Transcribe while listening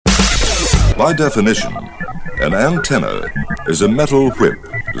By definition, an antenna is a metal whip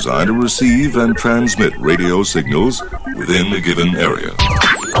designed to receive and transmit radio signals within a given area.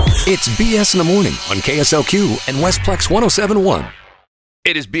 It's BS in the Morning on KSLQ and Westplex 1071.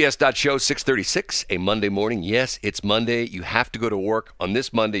 It is BS.show 636, a Monday morning. Yes, it's Monday. You have to go to work on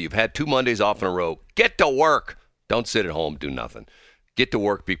this Monday. You've had 2 Mondays off in a row. Get to work. Don't sit at home, do nothing. Get to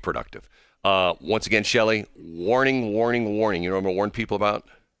work, be productive. Once again, Shelley, warning. You know what I'm going to warn people about?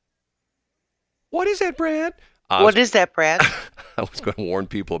 What is that, Brad? What is that, Brad? I was going to warn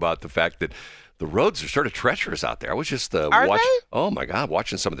people about the fact that the roads are sort of treacherous out there. I was just Are they? oh my God,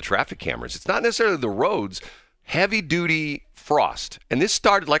 watching some of the traffic cameras. It's not necessarily the roads, heavy duty frost. And this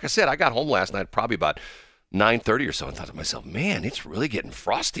started, like I said, I got home last night probably about 9:30 or so and thought to myself, man, it's really getting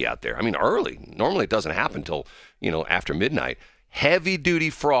frosty out there. I mean, early. Normally it doesn't happen until, after midnight. Heavy duty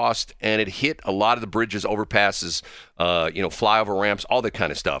frost, and it hit a lot of the bridges, overpasses, flyover ramps, all that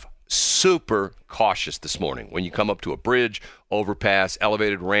kind of stuff. Super cautious this morning. When you come up to a bridge, overpass,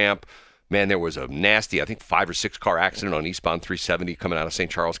 elevated ramp, man, there was a nasty, I think 5 or 6 car accident on eastbound 370 coming out of St.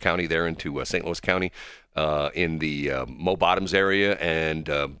 Charles County there into St. Louis County in the Mo Bottoms area, and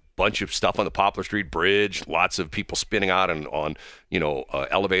a bunch of stuff on the Poplar Street Bridge, lots of people spinning out on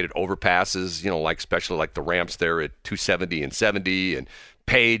elevated overpasses, especially like the ramps there at 270 and 70 and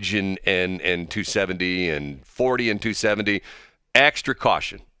Page and 270 and 40 and 270. Extra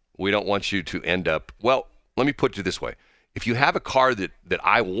caution. We don't want you to end up, well, let me put it this way. If you have a car that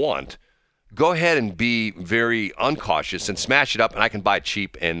I want, go ahead and be very uncautious and smash it up, and I can buy it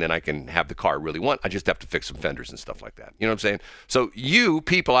cheap, and then I can have the car I really want. I just have to fix some fenders and stuff like that. You know what I'm saying? So you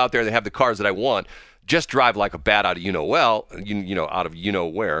people out there that have the cars that I want, just drive like a bat out of out of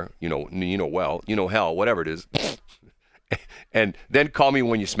hell, whatever it is, and then call me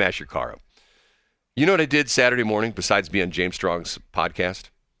when you smash your car up. You know what I did Saturday morning besides be on James Strong's podcast?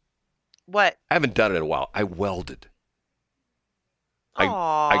 What? I haven't done it in a while. I welded. I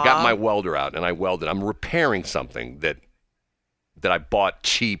got my welder out and I welded. I'm repairing something that I bought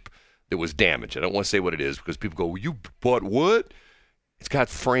cheap that was damaged. I don't want to say what it is because people go, well, you bought what? It's got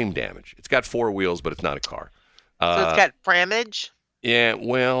frame damage. It's got 4 wheels, but it's not a car. So it's got framage? Yeah,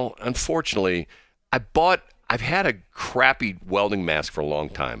 well, unfortunately, I've had a crappy welding mask for a long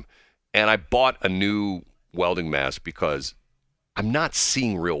time, and I bought a new welding mask because I'm not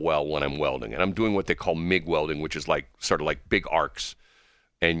seeing real well when I'm welding, and I'm doing what they call MIG welding, which is sort of like big arcs.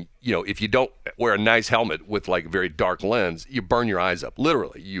 And, if you don't wear a nice helmet with like a very dark lens, you burn your eyes up.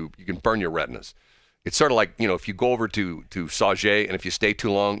 Literally, you can burn your retinas. It's sort of like, if you go over to Sauget and if you stay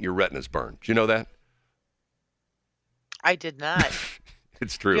too long, your retinas burn. Do you know that? I did not.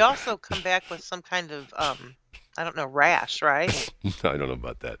 It's true. You also come back with some kind of, rash, right? I don't know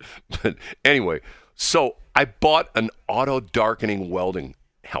about that. But anyway, so I bought an auto-darkening welding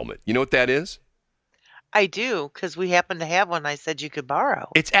helmet. You know what that is? I do, because we happen to have one I said you could borrow.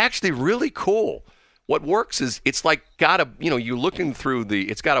 It's actually really cool. What works is it's like you're looking through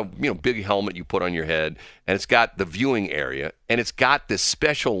it's got a, big helmet you put on your head, and it's got the viewing area, and it's got this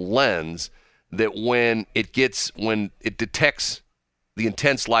special lens that when it detects the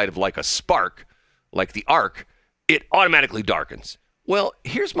intense light of like a spark, like the arc, it automatically darkens. Well,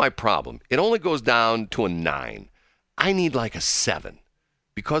 here's my problem. It only goes down to a 9. I need like a 7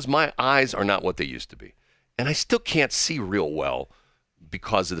 because my eyes are not what they used to be. And I still can't see real well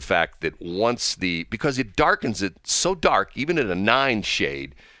because of the fact that because it darkens it so dark, even at a 9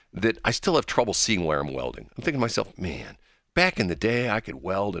 shade, that I still have trouble seeing where I'm welding. I'm thinking to myself, man, back in the day, I could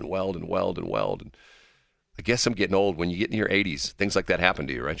weld and weld and weld and weld. And I guess I'm getting old. When you get in your 80s, things like that happen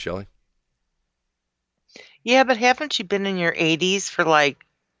to you, right, Shelley? Yeah, but haven't you been in your 80s for well,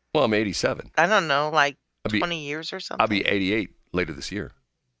 I'm 87. I don't know, 20 years or something? I'll be 88 later this year.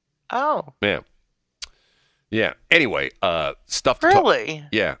 Oh. Yeah. Yeah. Anyway, stuff to Really?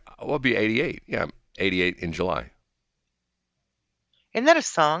 Yeah. I'll be 88. Yeah, I'm 88 in July. Isn't that a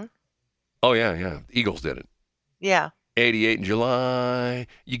song? Oh, yeah, yeah. Eagles did it. Yeah. 88 in July.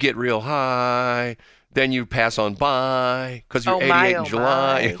 You get real high. Then you pass on by because you're 88 in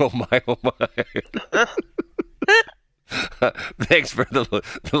July. Oh, my, oh, my. Thanks for the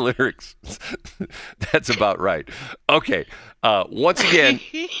lyrics. That's about right. Okay. Once again,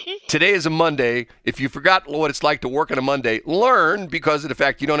 today is a Monday. If you forgot what it's like to work on a Monday, learn because of the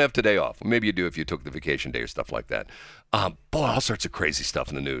fact you don't have today off. Maybe you do if you took the vacation day or stuff like that. Boy, all sorts of crazy stuff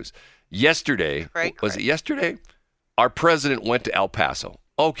in the news. Yesterday, was it yesterday? Our president went to El Paso.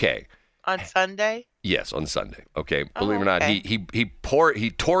 Okay. On Sunday? Yes, on Sunday. Okay, believe it or not, he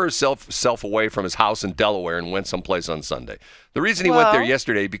tore himself away from his house in Delaware and went someplace on Sunday. The reason he went there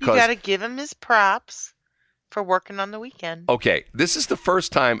yesterday because you got to give him his props. for working on the weekend. Okay, this is the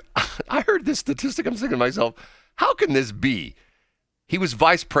first time I heard this statistic. I'm thinking to myself, how can this be? He was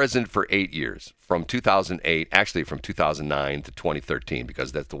vice president for 8 years, from 2008, actually from 2009 to 2013,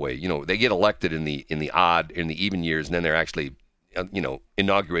 because that's the way, they get elected in the even years, and then they're actually,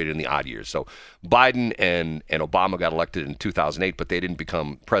 inaugurated in the odd years. So Biden and Obama got elected in 2008, but they didn't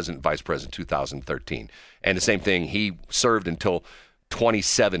become president, vice president, 2013. And the same thing, he served until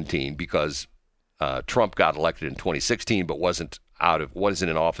 2017 because Trump got elected in 2016, but wasn't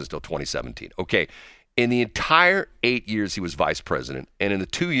in office till 2017. Okay. In the entire 8 years he was vice president, and in the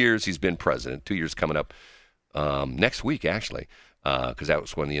 2 years he's been president, 2 years coming up next week, actually, because that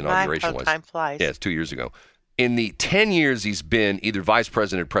was when the inauguration was. Time flies. Yeah, it's 2 years ago. In the 10 years he's been either vice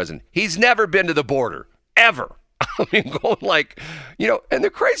president or president, he's never been to the border, ever. I mean, going like, and the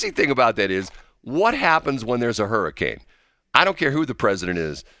crazy thing about that is, what happens when there's a hurricane? I don't care who the president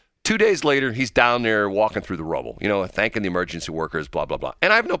is. 2 days later, he's down there walking through the rubble, thanking the emergency workers, blah, blah, blah.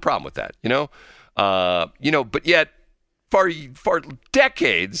 And I have no problem with that, but yet for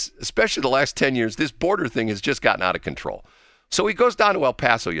decades, especially the last 10 years, this border thing has just gotten out of control. So he goes down to El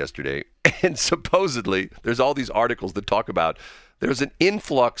Paso yesterday, and supposedly there's all these articles that talk about there's an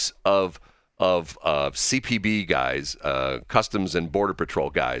influx of CPB guys, Customs and Border Patrol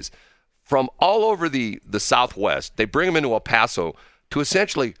guys, from all over the Southwest. They bring them into El Paso to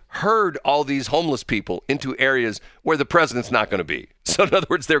essentially herd all these homeless people into areas where the president's not going to be. So in other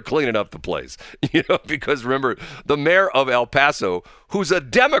words, they're cleaning up the place, because remember, the mayor of El Paso, who's a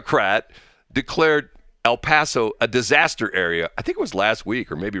Democrat, declared El Paso a disaster area. I think it was last week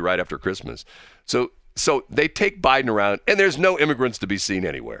or maybe right after Christmas. So they take Biden around, and there's no immigrants to be seen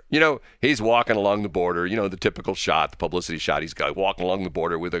anywhere. He's walking along the border, the typical shot, the publicity shot. He's walking along the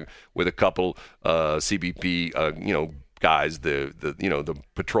border with a couple CBP, guys, the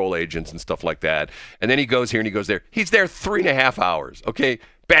patrol agents and stuff like that. And then he goes here and he goes there. He's there 3.5 hours. Okay,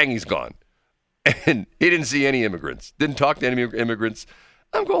 bang, he's gone. And he didn't see any immigrants. Didn't talk to any immigrants.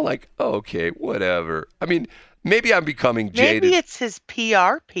 I'm going like, oh, okay, whatever. I mean, maybe I'm becoming jaded. Maybe it's his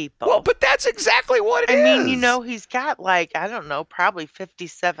PR people. Well, but that's exactly what it is. I mean, he's got probably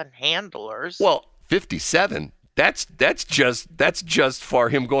 57 handlers. Well, 57. That's just for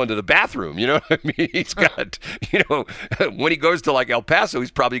him going to the bathroom. You know what I mean? He's got, when he goes to like El Paso,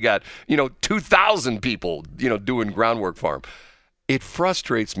 he's probably got, 2,000 people, doing groundwork for him. It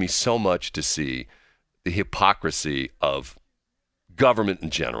frustrates me so much to see the hypocrisy of government in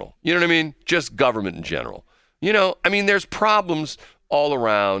general. You know what I mean? Just government in general. There's problems all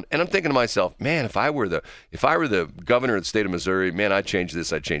around, and I'm thinking to myself, man, if I were the governor of the state of Missouri, man, I'd change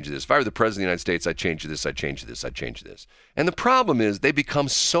this, I'd change this. If I were the president of the United States, I'd change this, I'd change this, I'd change this. And the problem is they become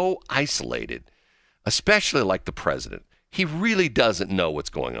so isolated, especially like the president. He really doesn't know what's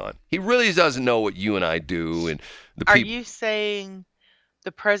going on. He really doesn't know what you and I do. And Are you saying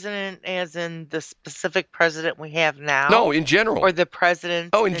the president as in the specific president we have now? No, in general. Or the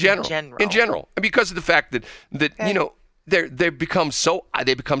president in general. In general. And because of the fact that okay. They become,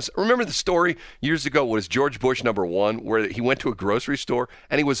 remember the story years ago was George Bush #1, where he went to a grocery store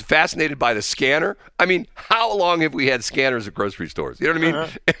and he was fascinated by the scanner. I mean, how long have we had scanners at grocery stores? You know what I mean?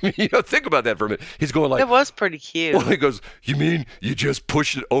 Uh-huh. I mean, think about that for a minute. He's going like, it was pretty cute. Well, he goes, you mean you just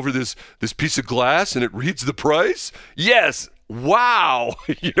push it over this piece of glass and it reads the price? Yes. Wow.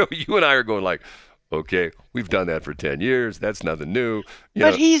 You and I are going like, okay, we've done that for 10 years. That's nothing new.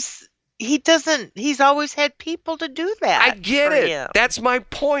 But he's always had people to do that. I get it. Him. That's my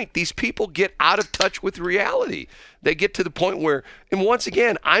point. These people get out of touch with reality. They get to the point where, and once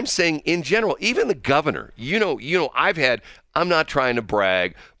again, I'm saying in general, even the governor, I'm not trying to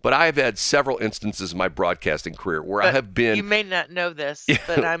brag, but I've had several instances in my broadcasting career where I have been. You may not know this,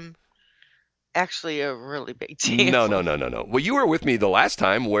 but I'm actually a really big deal. No. Well, you were with me the last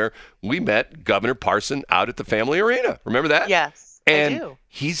time where we met Governor Parson out at the Family Arena. Remember that? Yes. And I do.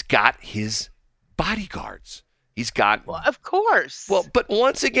 He's got his bodyguards. Well, of course. Well, but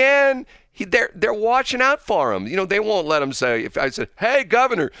once again, they're watching out for him. They won't let him say, if I said, hey,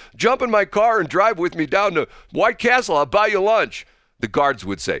 Governor, jump in my car and drive with me down to White Castle, I'll buy you lunch. The guards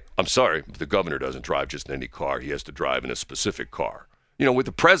would say, I'm sorry, the governor doesn't drive just in any car. He has to drive in a specific car. With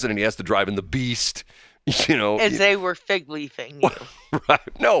the president, he has to drive in the Beast. As they were fig leafing you. Right.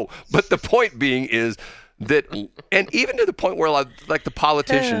 No, but the point being is that, and even to the point where like the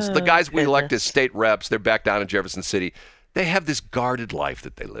politicians, the guys we elect as state reps, they're back down in Jefferson City, they have this guarded life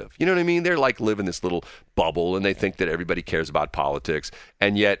that they live. You know what I mean? They're like living this little bubble, and they think that everybody cares about politics.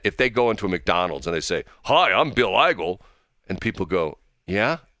 And yet, if they go into a McDonald's and they say, hi, I'm Bill Eigel, and people go,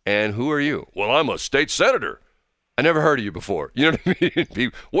 yeah, and who are you? Well, I'm a state senator. I never heard of you before. You know what I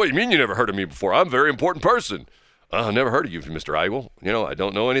mean? What do you mean you never heard of me before? I'm a very important person. I never heard of you, Mr. Eigel. I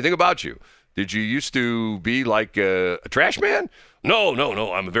don't know anything about you. Did you used to be like a trash man? No.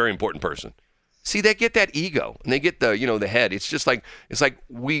 I'm a very important person. See, they get that ego, and they get the head. It's like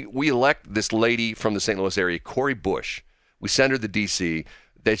we elect this lady from the St. Louis area, Cori Bush. We send her to D.C.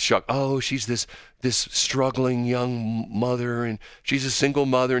 They shock. Oh, she's this struggling young mother, and she's a single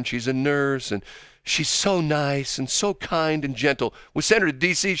mother, and she's a nurse, and she's so nice and so kind and gentle. We send her to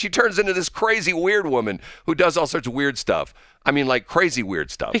D.C. She turns into this crazy weird woman who does all sorts of weird stuff. I mean, like crazy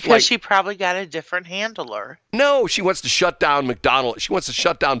weird stuff. Because she probably got a different handler. No, she wants to shut down McDonald's. She wants to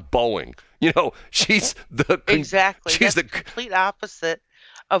shut down Boeing. She's the exactly. She's That's the complete opposite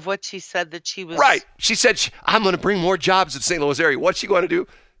of what she said that she was. Right. She said, I'm going to bring more jobs to the St. Louis area. What's she going to do?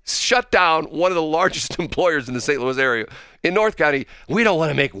 Shut down one of the largest employers in the St. Louis area. In North County, we don't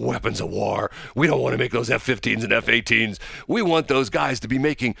want to make weapons of war. We don't want to make those F-15s and F-18s. We want those guys to be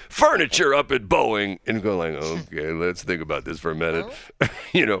making furniture up at Boeing. And go like, okay, let's think about this for a minute.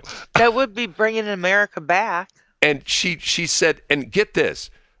 That would be bringing America back. And she said, and get this,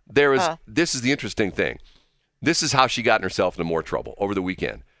 this is the interesting thing. This is how she got herself into more trouble over the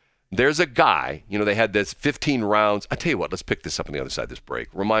weekend. There's a guy, they had this 15 rounds. I tell you what, let's pick this up on the other side of this break.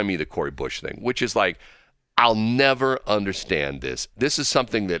 Remind me of the Cori Bush thing, which is like, I'll never understand this. This is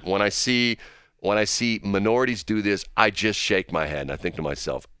something that when I see minorities do this, I just shake my head and I think to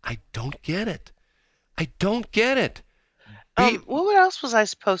myself, I don't get it. I don't get it. What else was I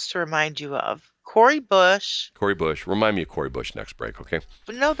supposed to remind you of? Cori Bush. Cori Bush. Remind me of Cori Bush next break, okay?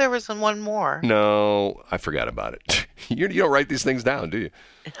 But no, there was one more. No, I forgot about it. You don't write these things down, do you?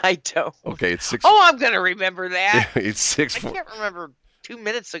 I don't. Okay, it's 6. Oh, I'm going to remember that. It's 6. I can't remember 2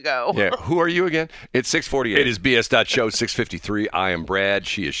 minutes ago. Yeah, who are you again? It's 6:48. It is BS.show 653. I am Brad.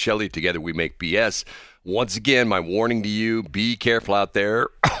 She is Shelley. Together we make BS. Once again, my warning to you, be careful out there.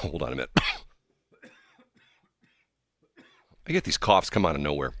 Hold on a minute. I get these coughs come out of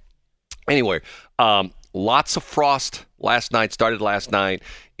nowhere. Anyway, lots of frost started last night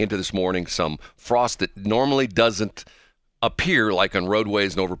into this morning. Some frost that normally doesn't appear like on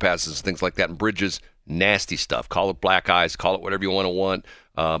roadways and overpasses, things like that, and bridges. Nasty stuff. Call it black ice, call it whatever you want.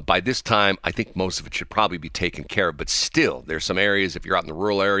 By this time, I think most of it should probably be taken care of, but still, there's some areas, if you're out in the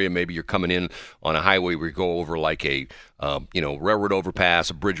rural area, maybe you're coming in on a highway where you go over like a railroad overpass,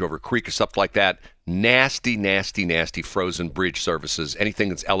 a bridge over a creek or stuff like that. Nasty frozen bridge surfaces, anything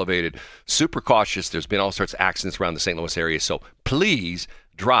that's elevated. Super cautious. There's been all sorts of accidents around the St. Louis area, so please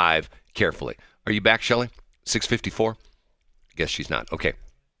drive carefully. Are you back, Shelley? 6:54? I guess she's not. Okay.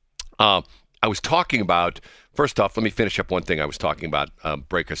 I was talking about, first off, let me finish up one thing I was talking about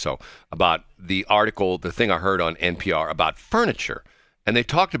break or so, about the article, the thing I heard on NPR about furniture. And they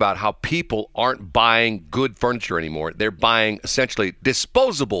talked about how people aren't buying good furniture anymore. They're buying essentially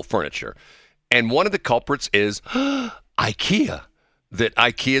disposable furniture. And one of the culprits is IKEA. That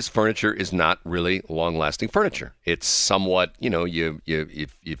IKEA's furniture is not really long-lasting furniture. It's somewhat,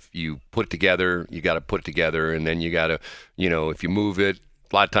 if you put it together, you got to put it together, and then you got to, if you move it,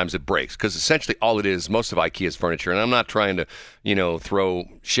 a lot of times it breaks, because essentially all it is, most of IKEA's furniture, and I'm not trying to, throw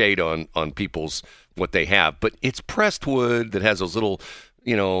shade on people's what they have, but it's pressed wood that has those little,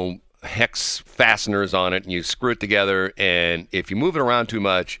 hex fasteners on it, and you screw it together, and if you move it around too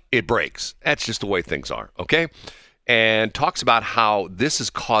much, it breaks. That's just the way things are, okay? And talks about how this is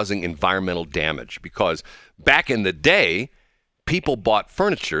causing environmental damage, because back in the day, people bought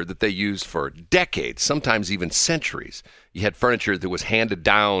furniture that they used for decades, sometimes even centuries. You had furniture that was handed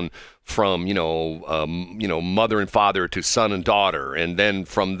down from, mother and father to son and daughter, and then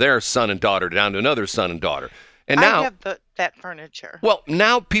from their son and daughter down to another son and daughter. And now I have that furniture. Well,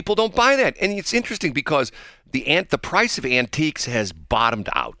 now people don't buy that, and it's interesting because the price of antiques has bottomed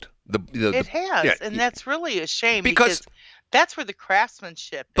out. It has, and that's really a shame because that's where the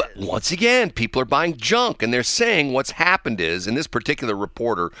craftsmanship is. But once again, people are buying junk, and they're saying what's happened is, and this particular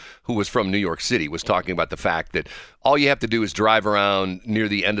reporter who was from New York City was talking about the fact that all you have to do is drive around near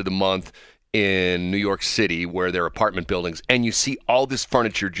the end of the month in New York City where there are apartment buildings, and you see all this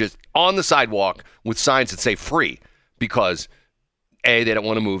furniture just on the sidewalk with signs that say free because, A, they don't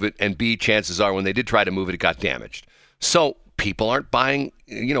want to move it, and B, chances are when they did try to move it, it got damaged. So people aren't buying,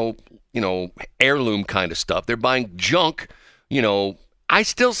 heirloom kind of stuff. They're buying junk. I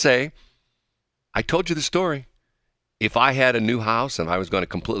still say, I told you the story. If I had a new house and I was going to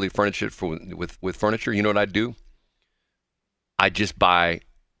completely furnish it with furniture, you know what I'd do? I'd just buy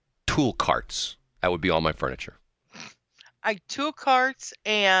tool carts. That would be all my furniture. Tool carts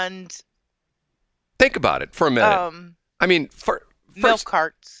and... Think about it for a minute. milk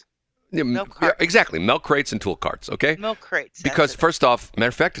carts. Milk carts. exactly. Milk crates and tool carts, okay? Milk crates. Because first off, matter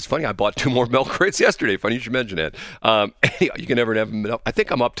of fact, it's funny. I bought 2 more milk crates yesterday. Funny you should mention it. You can never have milk. I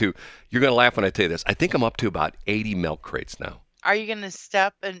think I'm up to. You're gonna laugh when I tell you this. I think I'm up to about 80 milk crates now. Are you going to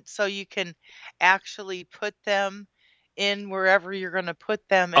step and so you can actually put them in wherever you're going to put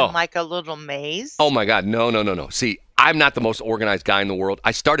them in like a little maze? Oh my God, no. See, I'm not the most organized guy in the world. I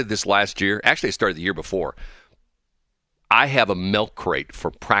started this last year. Actually, I started the year before. I have a milk crate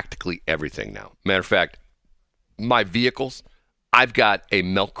for practically everything now. Matter of fact, my vehicles, I've got a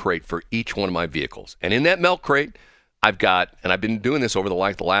milk crate for each one of my vehicles. And in that milk crate, I've got, and I've been doing this over the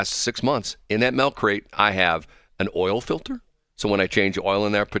last 6 months, in that milk crate, I have an oil filter. So when I change oil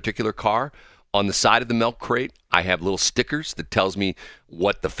in that particular car, on the side of the milk crate, I have little stickers that tells me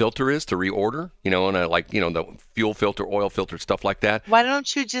what the filter is to reorder, and I like, the fuel filter, oil filter, stuff like that. Why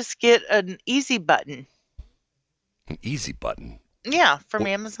don't you just get an easy button? An easy button? Yeah, from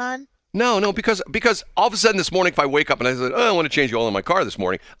Amazon. No, because all of a sudden this morning, if I wake up and I said, I want to change the oil in my car this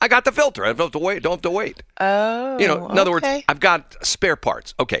morning, I got the filter. I don't have to wait. Oh, in other words, I've got spare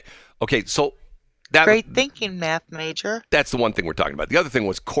parts. Okay, so great thinking, math major. That's the one thing we're talking about. The other thing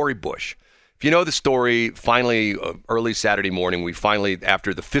was Cori Bush. If you know the story, finally, early Saturday morning,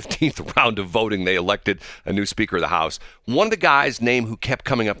 after the 15th round of voting, they elected a new Speaker of the House. One of the guys' name who kept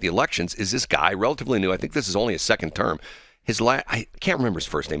coming up in the elections is this guy, relatively new. I think this is only his second term. I can't remember his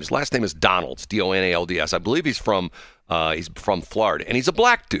first name. His last name is Donalds, Donalds. I believe he's from Florida, and he's a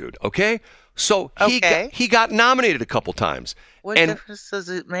black dude. Okay, so he got nominated a couple times. What difference does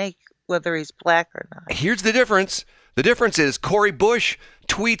it make whether he's black or not? Here's the difference. The difference is Cori Bush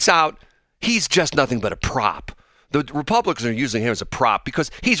tweets out, he's just nothing but a prop. The Republicans are using him as a prop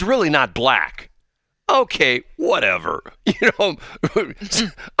because he's really not black. Okay, whatever. I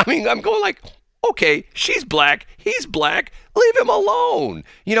mean, I'm going like, okay, she's black, he's black, leave him alone.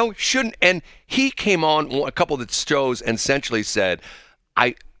 Shouldn't. And he came on a couple of the shows and essentially said,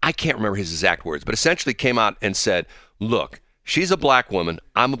 I can't remember his exact words, but essentially came out and said, look, she's a black woman,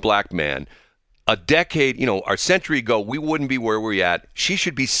 I'm a black man. A decade, a century ago, we wouldn't be where we're at. She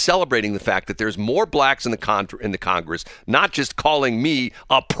should be celebrating the fact that there's more blacks in the Congress, not just calling me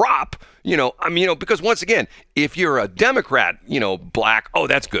a prop. Because once again, if you're a Democrat, black, oh,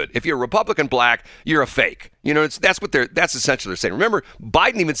 that's good. If you're a Republican black, you're a fake. That's essentially they're saying. Remember,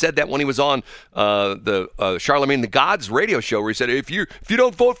 Biden even said that when he was on the Charlemagne the God's radio show, where he said, if you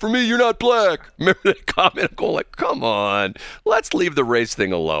don't vote for me, you're not black. Remember that comment? I'm going like, come on, let's leave the race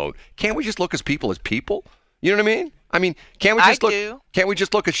thing alone. Can't we just look as people? You know what I mean? Can't we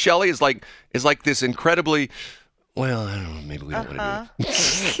just look at Shelley as like this incredibly, well, I don't know, maybe we don't want to do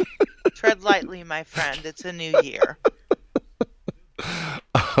it. Tread lightly, my friend. It's a new year.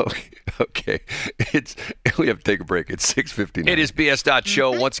 Okay. We have to take a break. It's 6:59. It is BS.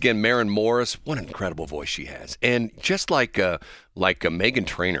 Show. Once again, Maren Morris. What an incredible voice she has. And just like Meghan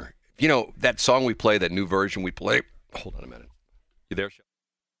Trainor. That song we play, that new version we play. Hold on a minute. You there, Shelley?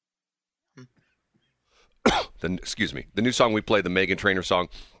 Excuse me. The new song we play, the Meghan Trainor song,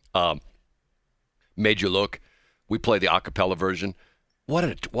 Made You Look. We play the a cappella version. What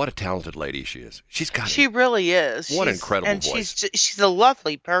a talented lady she is. She really is. What an incredible voice. And she's a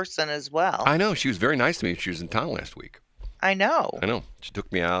lovely person as well. I know. She was very nice to me. She was in town last week. I know. She took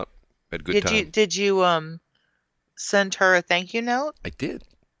me out. Had a good time. Did you send her a thank you note? I did.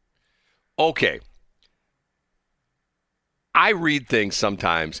 Okay. I read things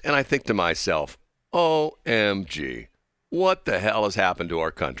sometimes and I think to myself, OMG, what the hell has happened to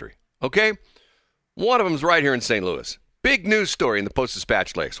our country? Okay? One of them's right here in St. Louis. Big news story in the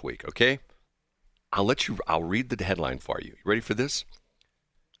Post-Dispatch last week, okay? I'll read the headline for you. You ready for this?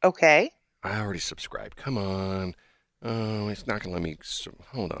 Okay. I already subscribed. Come on. Oh, it's not going to let me.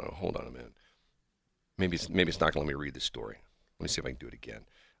 Hold on a minute. Maybe it's not going to let me read the story. Let me see if I can do it again.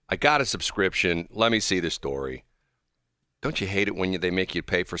 I got a subscription. Let me see the story. Don't you hate it when they make you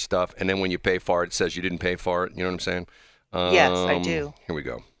pay for stuff, and then when you pay for it, it says you didn't pay for it? You know what I'm saying? Yes, I do. Here we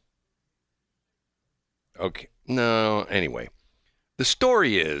go. Okay. No, anyway. The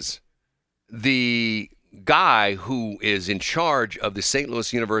story is the guy who is in charge of the St.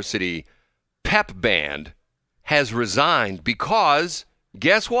 Louis University pep band has resigned because,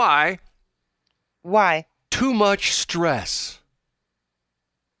 guess why? Why? Too much stress.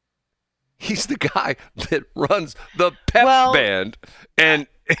 He's the guy that runs the pep band, and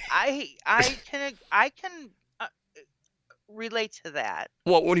I can relate to that.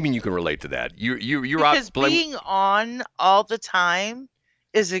 Well, what do you mean you can relate to that? You're because out being on all the time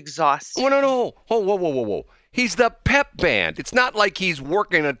is exhausting. Oh, no. Whoa. He's the pep band. It's not like he's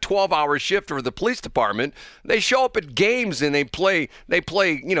working a 12-hour shift for the police department. They show up at games and they play,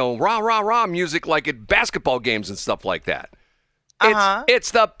 rah, rah, rah music like at basketball games and stuff like that.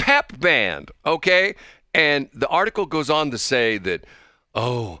 It's the pep band, okay? And the article goes on to say that,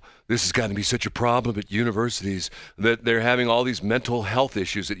 this has got to be such a problem at universities that they're having all these mental health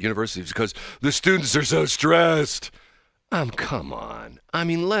issues at universities because the students are so stressed. Come on. I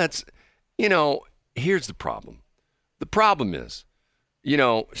mean, here's the problem. The problem is,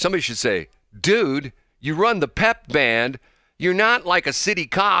 somebody should say, dude, you run the pep band. You're not like a city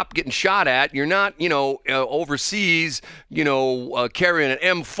cop getting shot at. You're not, overseas, carrying an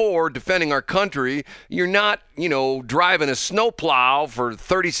M4 defending our country. You're not, driving a snowplow for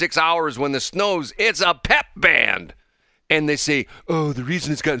 36 hours when the snows. It's a pep band. And they say, the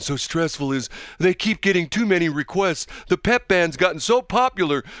reason it's gotten so stressful is they keep getting too many requests. The pep band's gotten so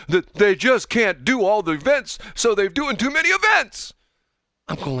popular that they just can't do all the events, so they're doing too many events.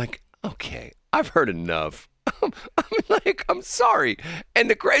 I'm going like, okay, I've heard enough. I'm sorry. And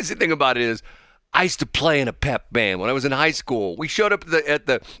the crazy thing about it is, I used to play in a pep band when I was in high school. We showed up at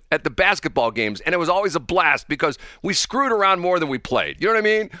the basketball games, and it was always a blast because we screwed around more than we played. You know what I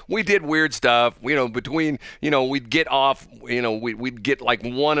mean? We did weird stuff. We'd get off. We'd get like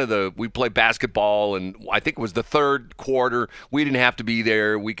we'd play basketball, and I think it was the third quarter. We didn't have to be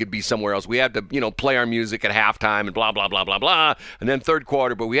there. We could be somewhere else. We had to, play our music at halftime and blah blah blah blah blah, and then third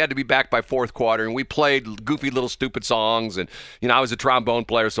quarter. But we had to be back by fourth quarter, and we played goofy little stupid songs. And I was a trombone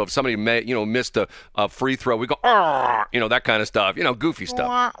player, so if somebody missed a free throw, we go, that kind of stuff, goofy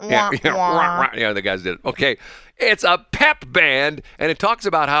stuff. The guys did it. Okay, it's a pep band, and it talks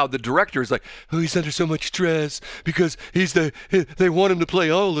about how the director is like, he's under so much stress because they want him to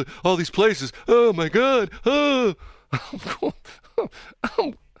play all these places. Oh my God!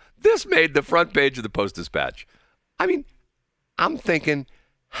 This made the front page of the Post-Dispatch. I mean, I'm thinking,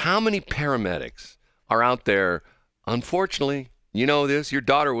 how many paramedics are out there? Unfortunately, your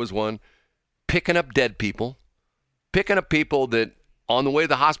daughter was one. Picking up dead people, picking up people that on the way to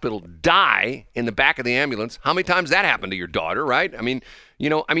the hospital die in the back of the ambulance. How many times that happened to your daughter, right? I mean,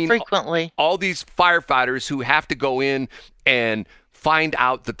 frequently. All these firefighters who have to go in and find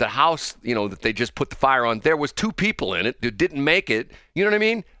out that the house, that they just put the fire on, there was 2 people in it who didn't make it. You know what I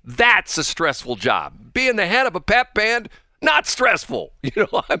mean? That's a stressful job. Being the head of a pep band, not stressful.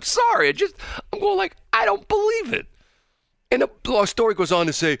 I'm sorry. I'm going like, I don't believe it. And the story goes on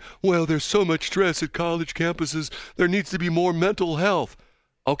to say, well, there's so much stress at college campuses, there needs to be more mental health.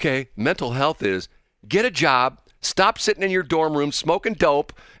 Okay, mental health is get a job, stop sitting in your dorm room smoking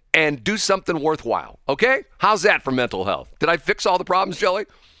dope, and do something worthwhile. Okay? How's that for mental health? Did I fix all the problems, Shelley?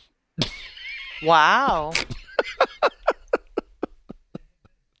 Wow.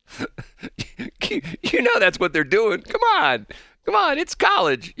 That's what they're doing. Come on, it's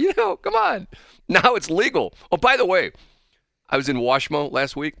college. Come on. Now it's legal. Oh, by the way, I was in Washmo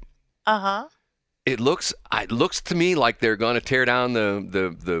last week. It looks to me like they're going to tear down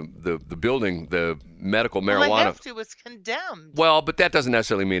the building, the medical marijuana. Well, they have to. It's condemned. Well, but that doesn't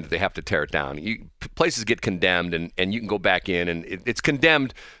necessarily mean that they have to tear it down. Places get condemned, and you can go back in, and it's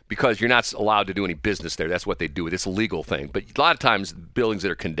condemned because you're not allowed to do any business there. That's what they do. It's a legal thing. But a lot of times, buildings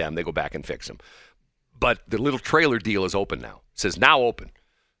that are condemned, they go back and fix them. But the little trailer deal is open now. It says now open.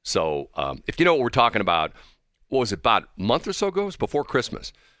 So if you know what we're talking about, what was it, about a month or so ago? It was before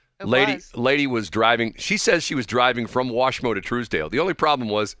Christmas. Lady was driving. She says she was driving from Washmo to Truesdale. The only problem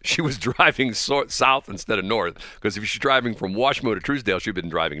was she was driving south instead of north. Because if she's driving from Washmo to Truesdale, she'd been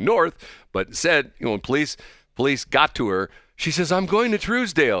driving north. But said, when police got to her, she says, I'm going to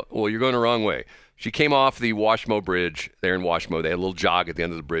Truesdale. Well, you're going the wrong way. She came off the Washmo Bridge there in Washmo. They had a little jog at the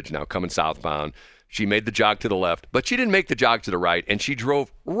end of the bridge now coming southbound. She made the jog to the left, but she didn't make the jog to the right, and she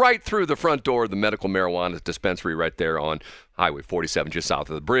drove right through the front door of the medical marijuana dispensary right there on Highway 47, just south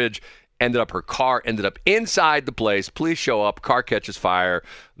of the bridge. Her car ended up inside the place. Police show up, car catches fire.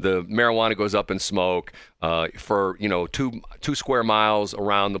 The marijuana goes up in smoke for 2 square miles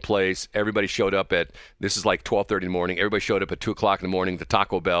around the place. Everybody showed up this is like 12:30 in the morning. Everybody showed up at 2 o'clock in the morning to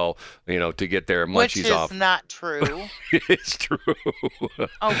Taco Bell, to get their munchies off. Which is not true. It's true.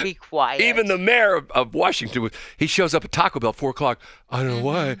 Oh, be quiet. Even the mayor of Washington, he shows up at Taco Bell 4 o'clock. I don't know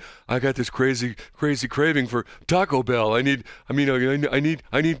why. I got this crazy craving for Taco Bell. I need.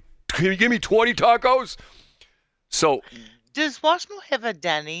 Can you give me 20 tacos? So, does Washmo have a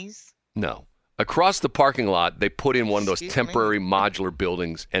Denny's? No. Across the parking lot, they put in one of those temporary modular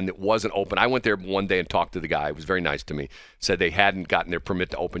buildings, and it wasn't open. I went there one day and talked to the guy. He was very nice to me. Said they hadn't gotten their permit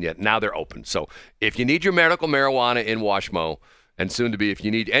to open yet. Now they're open. So if you need your medical marijuana in Washmo, and soon to be, if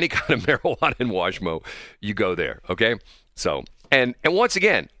you need any kind of marijuana in Washmo, you go there, okay? So, and once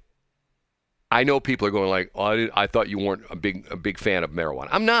again, I know people are going like, oh, I thought you weren't a big fan of marijuana.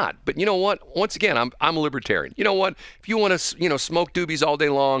 I'm not. But you know what? Once again, I'm a libertarian. You know what? If you want to, smoke doobies all day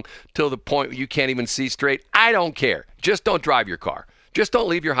long till the point where you can't even see straight, I don't care. Just don't drive your car. Just don't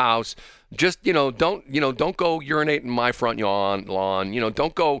leave your house. Just, don't go urinate in my front lawn.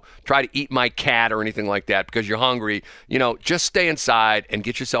 Don't go try to eat my cat or anything like that because you're hungry. Just stay inside and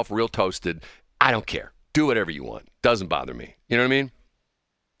get yourself real toasted. I don't care. Do whatever you want. Doesn't bother me. You know what I mean?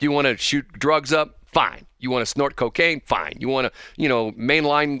 Do you want to shoot drugs up? Fine. You want to snort cocaine? Fine. You want to,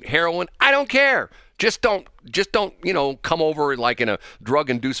 mainline heroin? I don't care. Just don't, come over like in a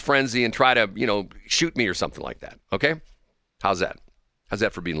drug-induced frenzy and try to, shoot me or something like that. Okay? How's that? How's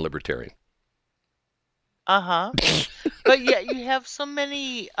that for being libertarian? Uh-huh. But yet you have so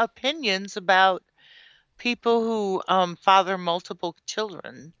many opinions about people who father multiple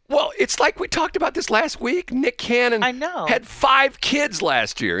children. Well, it's like we talked about this last week. Nick Cannon had 5 kids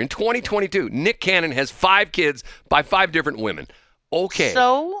last year in 2022. Nick Cannon has 5 kids by 5 different women. Okay.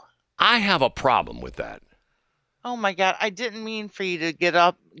 So? I have a problem with that. Oh, my God. I didn't mean for you to get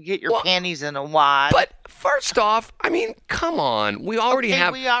your panties in a wad. But first off, I mean, come on. We already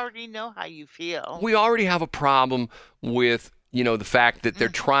know how you feel. We already have a problem with the fact that they're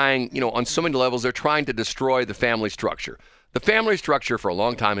trying, on so many levels, they're trying to destroy the family structure. The family structure for a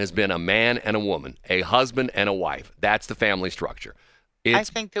long time has been a man and a woman, a husband and a wife. That's the family structure. I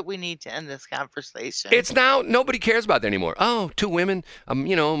think that we need to end this conversation. It's now, nobody cares about that anymore. Oh, 2 women,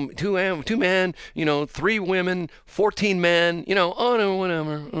 2 men, 3 women, 14 men, oh, no,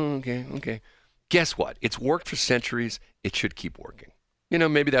 whatever. Okay. Guess what? It's worked for centuries. It should keep working.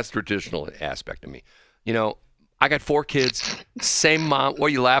 Maybe that's the traditional aspect of me. I got 4 kids, same mom. What, are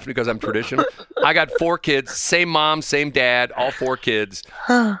you laughing because I'm traditional? I got 4 kids, same mom, same dad, all 4 kids.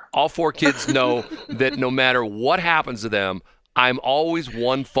 All 4 kids know that no matter what happens to them, I'm always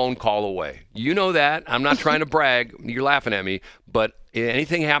one phone call away. You know that. I'm not trying to brag. You're laughing at me. But if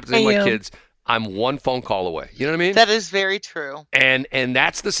anything happens to my kids, I'm one phone call away. You know what I mean? That is very true. And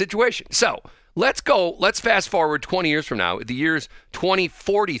that's the situation. So let's fast forward 20 years from now. The year's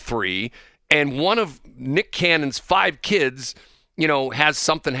 2043. And one of Nick Cannon's 5 kids, has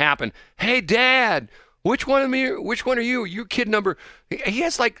something happen. Hey, Dad, which one are you? You kid number? He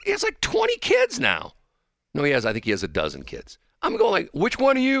has like 20 kids now. No, he has. I think he has a dozen kids. I'm going like, which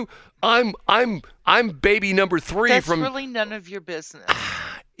one are you? I'm baby number 3 That's from. That's really none of your business.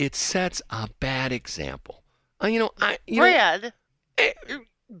 It sets a bad example. Brad,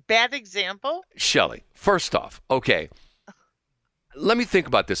 bad example. Shelley, first off, okay. Let me think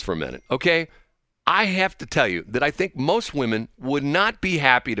about this for a minute, okay? I have to tell you that I think most women would not be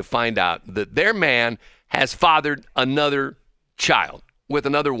happy to find out that their man has fathered another child with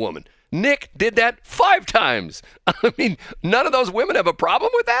another woman. Nick did that 5 times. I mean, none of those women have a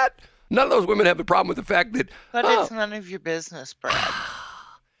problem with that. None of those women have a problem with the fact that... But it's none of your business, Brad.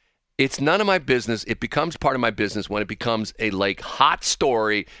 It's none of my business. It becomes part of my business when it becomes a hot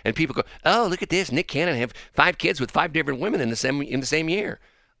story and people go, oh, look at this. Nick Cannon have 5 kids with 5 different women in the same year.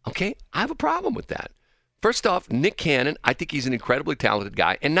 Okay, I have a problem with that. First off, Nick Cannon, I think he's an incredibly talented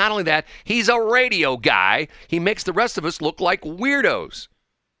guy. And not only that, he's a radio guy. He makes the rest of us look like weirdos.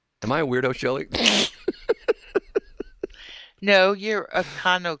 Am I a weirdo, Shelley? No, you're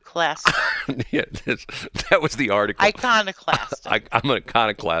iconoclastic. Yeah, that was the article. Iconoclastic. I'm an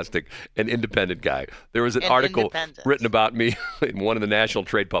iconoclastic and independent guy. There was an article written about me in one of the national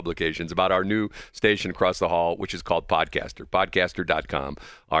trade publications about our new station across the hall, which is called Podcaster, podcaster.com.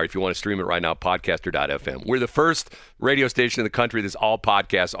 Or if you want to stream it right now, podcaster.fm. We're the first radio station in the country that's all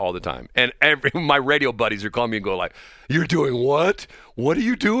podcasts all the time. And my radio buddies are calling me and go like, you're doing what? What are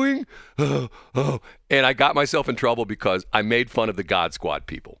you doing? Oh. And I got myself in trouble because I made fun of the God Squad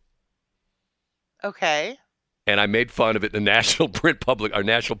people. Okay. And I made fun of it in the national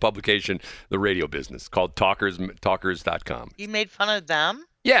national publication, the radio business, called talkers.com. You made fun of them?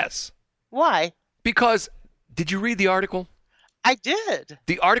 Yes. Why? Because, did you read the article? I did.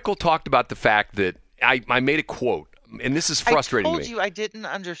 The article talked about the fact that I made a quote, and this is frustrating to me. I told you I didn't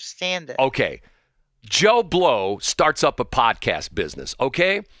understand it. Okay. Joe Blow starts up a podcast business,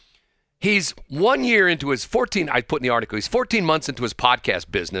 okay? He's 1 year into his 14, I put in the article, he's 14 months into his podcast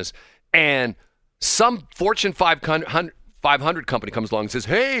business, and some Fortune 500 company comes along and says,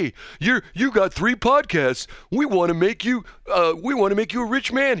 hey, you got 3 podcasts. We want to make you a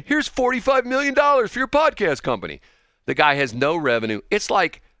rich man. Here's $45 million for your podcast company. The guy has no revenue. It's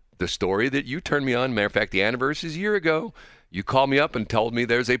like the story that you turned me on. Matter of fact, the anniversary is a year ago. You called me up and told me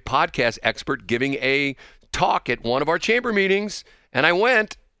there's a podcast expert giving a talk at one of our chamber meetings, and I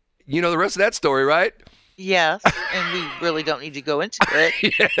went. You know the rest of that story, right? Yes, and we really don't need to go into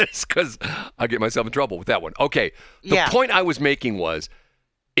it. Yes, because I'll get myself in trouble with that one. Okay, the Yeah. point I was making was,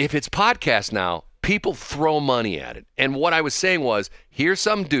 if it's podcast now, people throw money at it. And what I was saying was, here's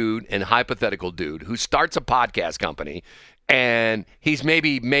some dude, and hypothetical dude, who starts a podcast company, and he's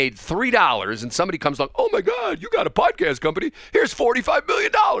maybe made $3, and somebody comes along, oh my God, you got a podcast company? Here's $45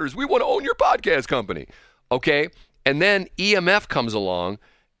 million. We want to own your podcast company. Okay? And then EMF comes along,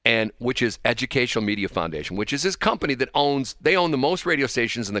 and which is Educational Media Foundation, which is this company that own the most radio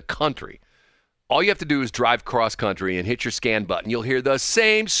stations in the country. All you have to do is drive cross country and hit your scan button. You'll hear the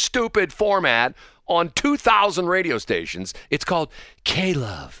same stupid format on 2,000 radio stations. It's called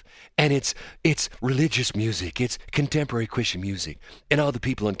K-Love. And it's religious music. It's contemporary Christian music. And all the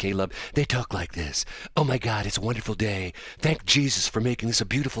people on K-Love, they talk like this. Oh, my God, it's a wonderful day. Thank Jesus for making this a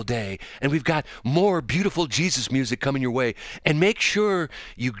beautiful day. And we've got more beautiful Jesus music coming your way. And make sure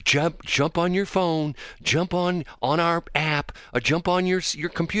you jump on your phone, jump on our app, or jump on your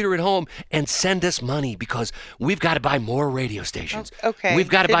computer at home and send us money because we've got to buy more radio stations. Okay. We've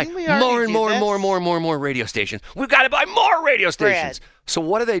got to buy Didn't we already more and do more and this? more and more and more and more radio stations. We've got to buy more radio stations. Brad. So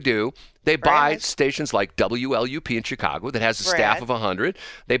what do? They buy Brad. stations like WLUP in Chicago that has a Brad. staff of 100.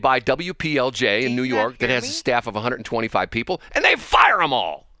 They buy WPLJ in Do New you not York that hear has me? a staff of 125 people, and they fire them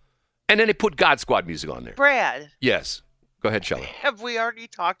all. And then they put God Squad music on there. Brad, Yes. Go ahead, Shelley. have we already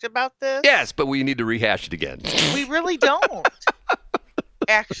talked about this? Yes, but we need to rehash it again. We really don't.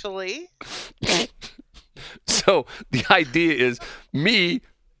 Actually. So the idea is me,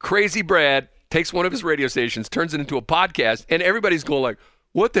 Crazy Brad, takes one of his radio stations, turns it into a podcast, and everybody's going like,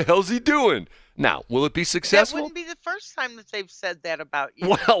 what the hell's he doing? Now, will it be That successful? wouldn't be the first time that they've said that about you.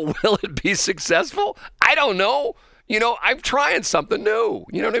 Well, will it be successful? I don't know. I'm trying something new.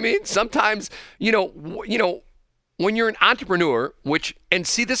 You know what I mean? Sometimes, when you're an entrepreneur, and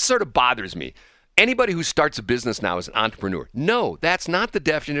see, this sort of bothers me. Anybody who starts a business now is an entrepreneur. No, that's not the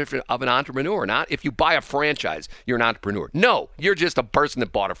definition of an entrepreneur. Not if you buy a franchise, you're an entrepreneur. No, you're just a person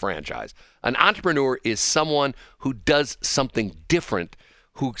that bought a franchise. An entrepreneur is someone who does something different,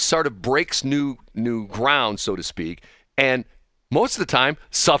 who sort of breaks new ground, so to speak, and most of the time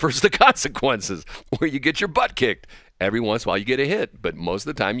suffers the consequences where you get your butt kicked. Every once in a while you get a hit, but most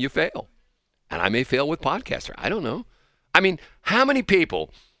of the time you fail. And I may fail with podcaster. I don't know. I mean, how many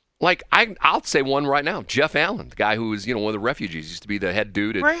people... Like, I'll say one right now, Jeff Allen, the guy who was, one of the refugees, used to be the head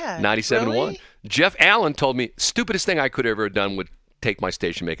dude at Brad, 97.1. really? Jeff Allen told me, stupidest thing I could have ever done would take my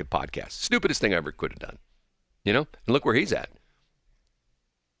station, make a podcast. Stupidest thing I ever could have done. And look where he's at.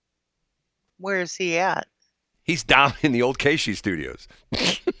 Where is he at? He's down in the old Casey studios.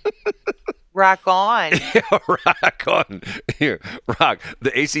 Rock on. Rock on. Here, rock.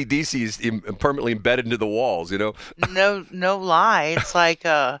 The AC/DC is permanently embedded into the walls, No lie. It's like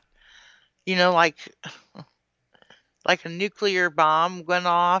like a nuclear bomb went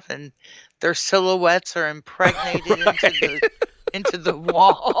off and their silhouettes are impregnated into the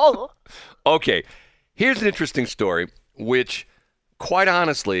wall. Okay, here's an interesting story, which, quite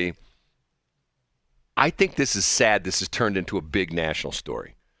honestly, I think this is sad. This has turned into a big national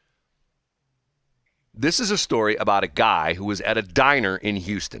story. This is a story about a guy who was at a diner in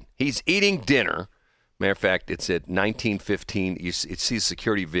Houston. He's eating dinner. Matter of fact, it's at 1915. You see a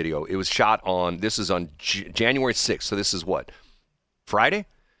security video. It was shot this is on January 6th. So this is what? Friday?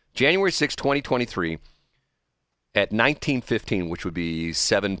 January 6th, 2023 at 19:15, which would be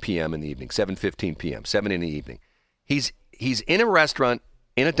 7 p.m. in the evening, 7:15 p.m., 7 in the evening. He's in a restaurant,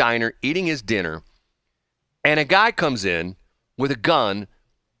 in a diner, eating his dinner, and a guy comes in with a gun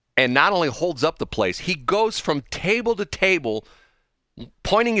and not only holds up the place, he goes from table to table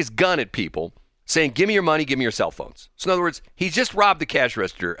pointing his gun at people, saying, give me your money, give me your cell phones. So in other words, he's just robbed the cash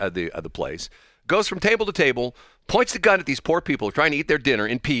register of the place, goes from table to table, points the gun at these poor people trying to eat their dinner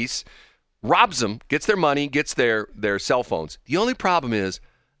in peace, robs them, gets their money, gets their cell phones. The only problem is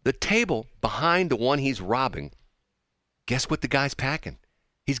the table behind the one he's robbing, guess what the guy's packing?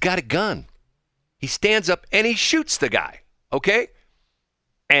 He's got a gun. He stands up and he shoots the guy, okay?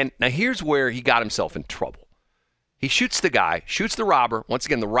 And now here's where he got himself in trouble. He shoots the guy, shoots the robber. Once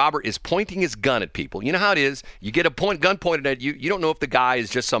again, the robber is pointing his gun at people. You know how it is. You get a gun pointed at you. You don't know if the guy is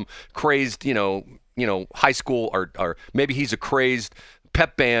just some crazed, high school or maybe he's a crazed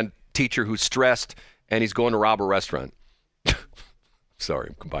pep band teacher who's stressed and he's going to rob a restaurant. Sorry,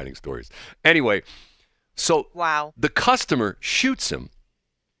 I'm combining stories. Anyway, so Wow. the customer shoots him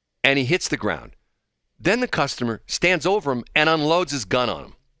and he hits the ground. Then the customer stands over him and unloads his gun on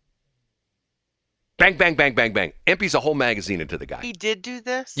him. Bang, bang, bang, bang, bang. Empties a whole magazine into the guy. He did do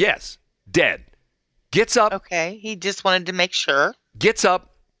this? Yes, dead. Gets up, Okay. He just wanted to make sure. gets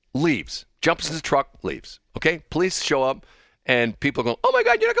up, leaves, jumps in his truck, leaves. Okay, police show up, and people go, "Oh my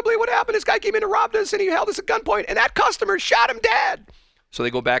God, you're not gonna believe what happened! This guy came in and robbed us, and he held us at gunpoint, and that customer shot him dead." So they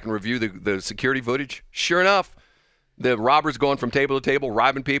go back and review the security footage. Sure enough, the robber's going from table to table,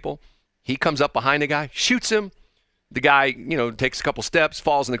 robbing people. He comes up behind the guy, shoots him. The guy, takes a couple steps,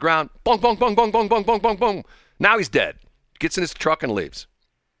 falls on the ground. Boom, boom, boom, boom, boom, boom, boom, boom, boom. Now he's dead. Gets in his truck and leaves.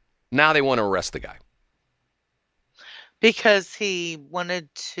 Now they want to arrest the guy. Because he wanted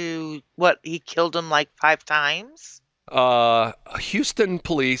to, he killed him like 5 times? Houston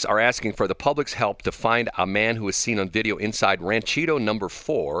police are asking for the public's help to find a man who was seen on video inside Ranchito number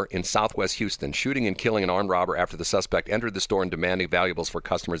 4 in southwest Houston, shooting and killing an armed robber after the suspect entered the store and demanding valuables for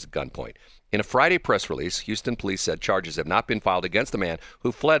customers at gunpoint. In a Friday press release, Houston police said charges have not been filed against the man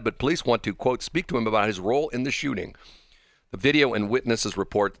who fled, but police want to, quote, speak to him about his role in the shooting. The video and witnesses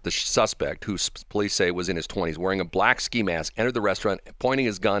report the suspect, who police say was in his 20s, wearing a black ski mask, entered the restaurant, pointing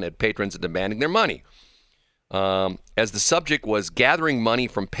his gun at patrons and demanding their money. As the subject was gathering money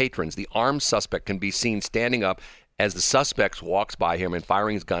from patrons, the armed suspect can be seen standing up as the suspect walks by him and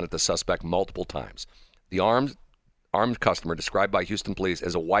firing his gun at the suspect multiple times. The armed customer, described by Houston police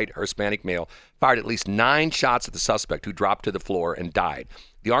as a white Hispanic male, fired at least 9 shots at the suspect, who dropped to the floor and died.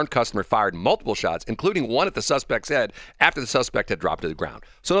 The armed customer fired multiple shots, including one at the suspect's head, after the suspect had dropped to the ground.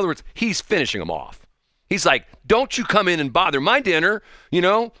 So in other words, he's finishing him off. He's like, "Don't you come in and bother my dinner,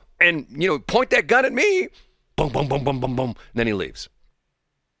 and point that gun at me." Boom, boom, boom, boom, boom, boom. And then he leaves.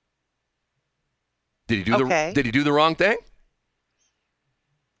 Did he do the wrong thing?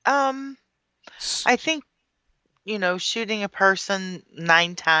 I think, shooting a person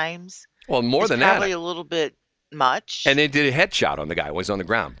 9 times. Well, more than that. Probably a little bit much. And they did a headshot on the guy when he was on the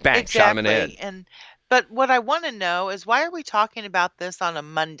ground. Bang, exactly. Shot him in the head. But what I want to know is, why are we talking about this on a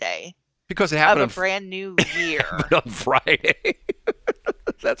Monday? Because it happened of a brand new year. on Friday.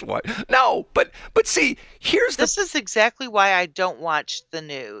 That's why. No, but see, This is exactly why I don't watch the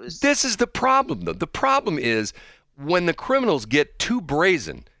news. This is the problem, though. The problem is when the criminals get too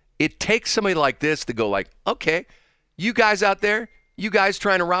brazen, it takes somebody like this to go like, "Okay, you guys out there, you guys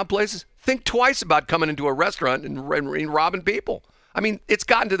trying to rob places, think twice about coming into a restaurant and robbing people." I mean, it's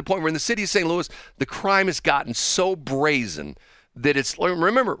gotten to the point where in the city of St. Louis, the crime has gotten so brazen that it's,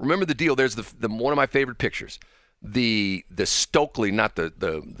 remember the deal. There's the one of my favorite pictures. The Stokely, not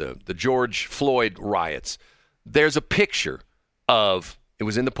the George Floyd riots. There's a picture of, it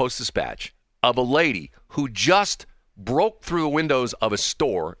was in the Post-Dispatch, of a lady who just broke through the windows of a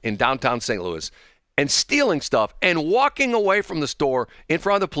store in downtown St. Louis and stealing stuff and walking away from the store in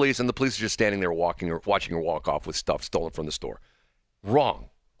front of the police, and the police are just standing there watching her walk off with stuff stolen from the store. Wrong.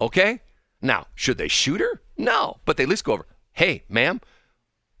 Okay? Now, should they shoot her? No. But they at least go over, "Hey, ma'am,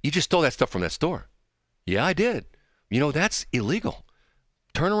 you just stole that stuff from that store." "Yeah, I did." That's illegal.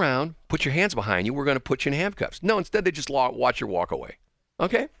 Turn around, put your hands behind you. We're going to put you in handcuffs. No, instead they just watch her walk away.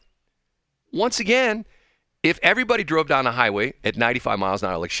 Okay? Once again, if everybody drove down the highway at 95 miles an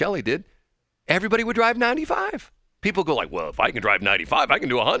hour like Shelley did, everybody would drive 95. People go like, "Well, if I can drive 95, I can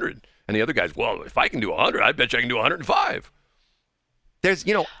do 100. And the other guys, "Well, if I can do 100, I bet you I can do 105. There's,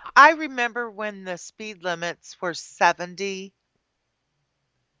 I remember when the speed limits were 70.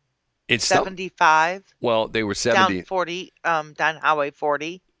 It's 75. Well, they were 70. Down 40, down Highway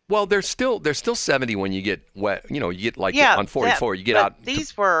 40. Well, they're still 70 when you get wet. You get like on 44. You get out.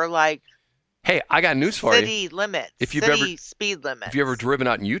 These were like. Hey, I got news for city you. Limits. City speed limits. If you ever driven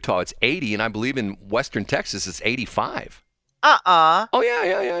out in Utah, it's 80, and I believe in Western Texas it's 85. Oh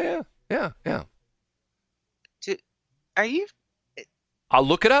yeah. Are you? I'll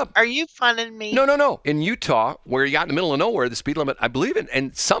look it up. Are you funning me? No. In Utah, where you're out in the middle of nowhere, the speed limit, I believe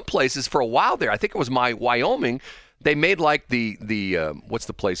in some places for a while there, I think it was Wyoming, they made like the what's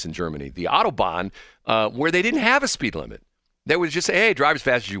the place in Germany? The Autobahn, where they didn't have a speed limit. They would just say, "Hey, drive as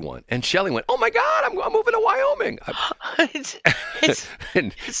fast as you want." And Shelley went, "Oh my God, I'm moving to Wyoming."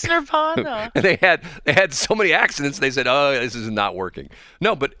 It's Nirvana. And they had so many accidents. They said, "Oh, this is not working."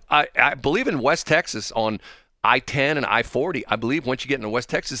 No, but I believe in West Texas on I-10 and I-40, I believe once you get into West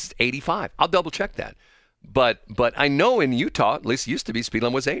Texas, it's 85. I'll double check that. But I know in Utah, at least it used to be, speed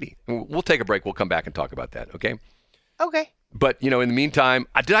limit was 80. We'll take a break. We'll come back and talk about that, okay? Okay. But, in the meantime,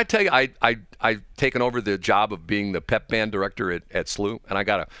 did I tell you I've taken over the job of being the pep band director at SLU,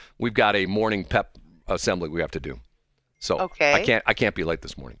 and we've got a morning pep assembly we have to do. So okay. I can't be late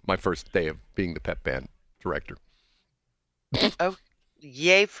this morning. My first day of being the pep band director. Oh.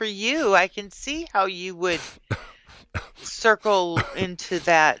 Yay for you. I can see how you would circle into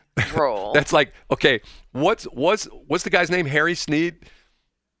that role. That's like, okay, what's the guy's name? Harry Sneed?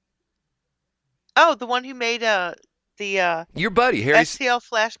 Oh, the one who made the Your buddy, Harry. STL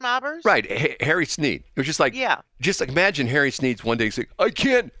flash mobbers? Right, Harry Sneed. It was just like, Yeah. imagine Harry Sneed's one day saying, I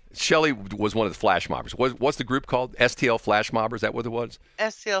can't. Shelley was one of the flash mobbers. What's the group called? STL Flash Mobbers? Is that what it was?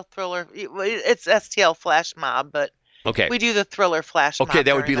 STL Thriller. It's STL Flash Mob, but Okay. we do the Thriller Flash Mob. Okay,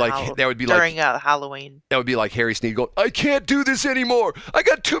 that would be like during Halloween. That would be like Harry Sneed going, I can't do this anymore. I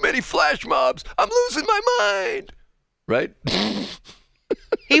got too many flash mobs. I'm losing my mind. Right?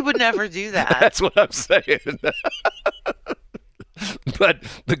 He would never do that. That's what I'm saying. But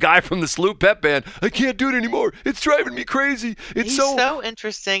the guy from the Sloop Pep Band, I can't do it anymore. It's driving me crazy. He's so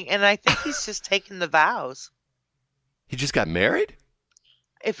interesting, and I think he's just taken the vows. He just got married?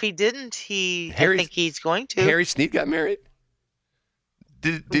 If he didn't, I think he's going to. Harry Sneed got married?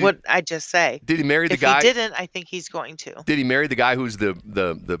 What I just say? Did he marry the guy? If he didn't, I think he's going to. Did he marry the guy who's the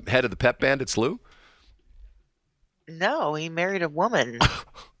head of the pep band at SLU? No, he married a woman.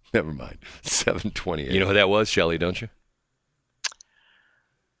 Never mind. 728. You know who that was, Shelley, don't you?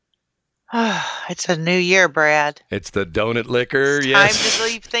 It's a new year, Brad. It's the donut liquor. It's yes. time to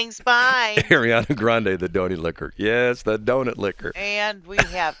leave things behind. Ariana Grande, the donut liquor. Yes, the donut liquor. And we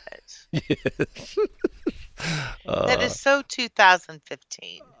have it. Yes. That is so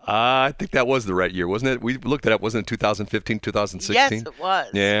 2015. I think that was the right year, wasn't it? We looked it up. Wasn't it 2015, 2016? Yes, it was.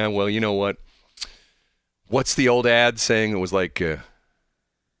 Yeah, well, you know what? What's the old ad saying? It was like,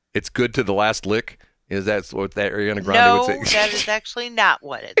 it's good to the last lick. Is that what that Ariana Grande would say? No, that is actually not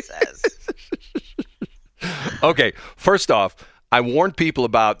what it says. Okay, first off, I warned people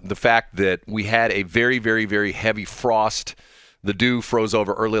about the fact that we had a very, very, very heavy frost. The dew froze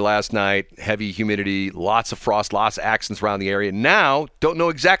over early last night, heavy humidity, lots of frost, lots of accidents around the area. Now, don't know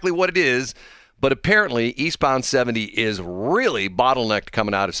exactly what it is, but apparently eastbound 70 is really bottlenecked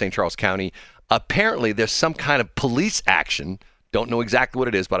coming out of St. Charles County. Apparently there's some kind of police action. Don't know exactly what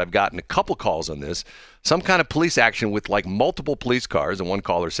it is, but I've gotten a couple calls on this. Some kind of police action with like multiple police cars, and one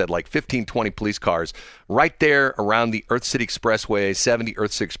caller said like 15, 20 police cars right there around the Earth City Expressway, 70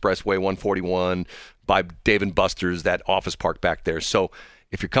 Earth City Expressway, 141 by Dave and Buster's, that office park back there. So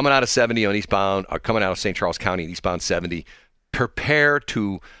if you're coming out of 70 on eastbound, or coming out of St. Charles County eastbound 70, prepare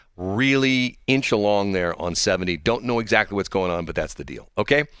to really inch along there on 70. Don't know exactly what's going on, but that's the deal.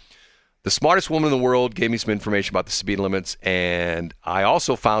 Okay? The smartest woman in the world gave me some information about the speed limits, and I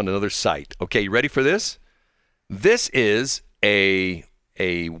also found another site. Okay, you ready for this? This is a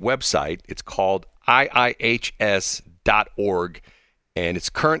website. It's called iihs.org, and it's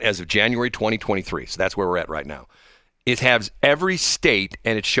current as of January 2023, so that's where we're at right now. It has every state,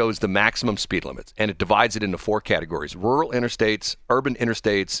 and it shows the maximum speed limits, and it divides it into 4 categories: rural interstates, urban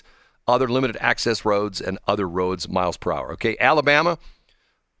interstates, other limited access roads, and other roads miles per hour. Okay, Alabama,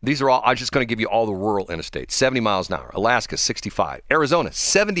 these are all, I'm just going to give you all the rural interstates. 70 miles an hour. Alaska, 65. Arizona,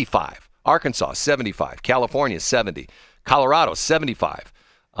 75. Arkansas, 75. California, 70. Colorado, 75.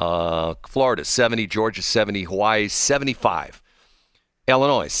 Florida, 70. Georgia, 70. Hawaii, 75.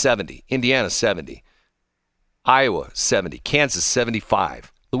 Illinois, 70. Indiana, 70. Iowa, 70. Kansas,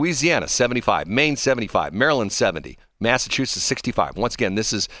 75. Louisiana, 75. Maine, 75. Maryland, 70. Massachusetts, 65. Once again,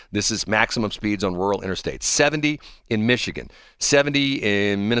 this is maximum speeds on rural interstates. 70 in Michigan, 70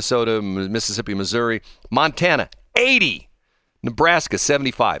 in Minnesota, Mississippi, Missouri. Montana, 80. Nebraska,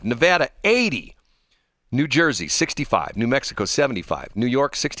 75. Nevada, 80. New Jersey, 65. New Mexico, 75. New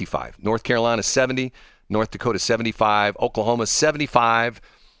York, 65. North Carolina, 70. North Dakota, 75. Oklahoma, 75.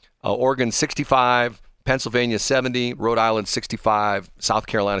 Oregon, 65. Pennsylvania, 70. Rhode Island, 65. South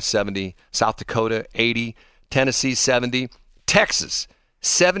Carolina, 70. South Dakota, 80. Tennessee, 70. Texas,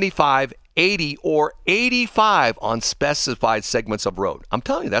 75, 80, or 85 on specified segments of road. I'm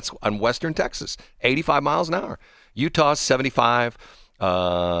telling you, that's on western Texas, 85 miles an hour. Utah, 75,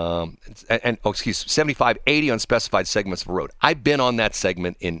 75, 80 on specified segments of road. I've been on that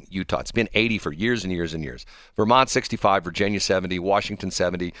segment in Utah. It's been 80 for years and years and years. Vermont, 65, Virginia, 70, Washington,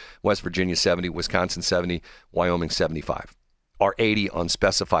 70, West Virginia, 70, Wisconsin, 70, Wyoming, 75, or 80 on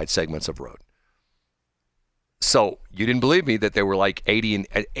specified segments of road. So you didn't believe me that there were like 80 and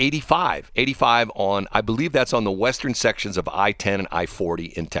 85 on, I believe that's on the western sections of I-10 and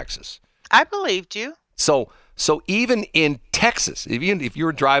I-40 in Texas. I believed you. So even in Texas, if you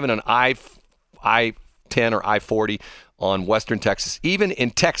were driving on I-10 or I-40 on western Texas, even in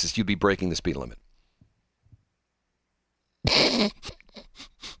Texas, you'd be breaking the speed limit.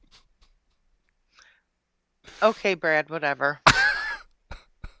 Okay, Brad, whatever.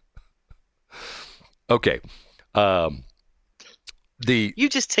 Okay. You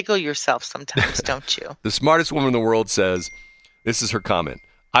just tickle yourself sometimes, don't you? The smartest woman in the world says, this is her comment,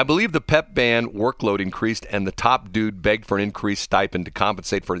 I believe the pep band workload increased and the top dude begged for an increased stipend to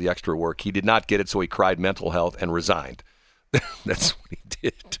compensate for the extra work. He did not get it, so he cried mental health and resigned. That's what he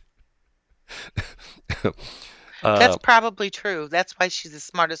did. That's probably true. That's why she's the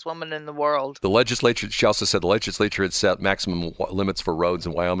smartest woman in the world. The legislature, she also said the legislature had set maximum limits for roads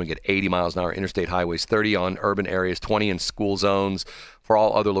in Wyoming at 80 miles an hour, interstate highways 30 on urban areas, 20 in school zones. For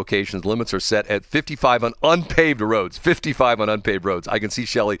all other locations, limits are set at 55 on unpaved roads. 55 on unpaved roads. I can see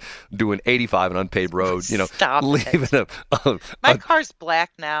Shelley doing 85 on unpaved road. Stop leaving it. My car's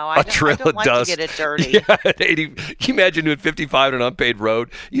black now. I don't like to get it dirty. Yeah, at 80. Can you imagine doing 55 on an unpaved road?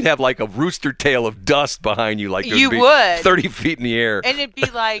 You'd have like a rooster tail of dust behind you, like you would 30 feet in the air, and it'd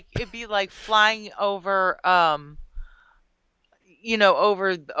be like flying over, over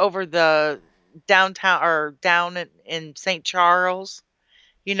the downtown or down in St. Charles.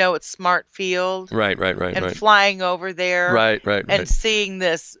 It's Smart Field. Right. And flying over there. Right. And seeing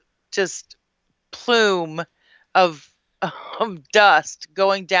this just plume of dust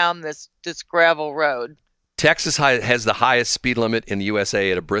going down this gravel road. Texas has the highest speed limit in the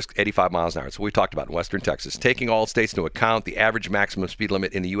USA at a brisk 85 miles an hour. So we talked about in Western Texas. Taking all states into account, the average maximum speed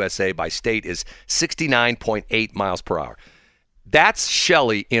limit in the USA by state is 69.8 miles per hour. That's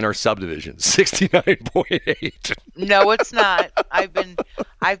Shelley in our subdivision, 69.8. No, it's not. I've been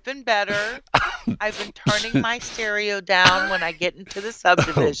better. I've been turning my stereo down when I get into the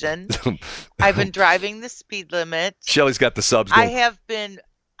subdivision. I've been driving the speed limit. Shelley's got the subs going. I have been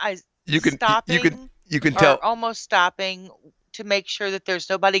stopping. You can tell. Almost stopping to make sure that there's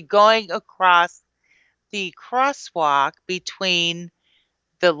nobody going across the crosswalk between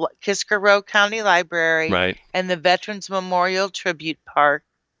the Kisker County Library and the Veterans Memorial Tribute Park.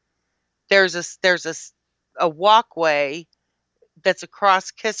 There's a walkway that's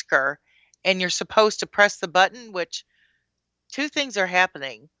across Kisker, and you're supposed to press the button, which two things are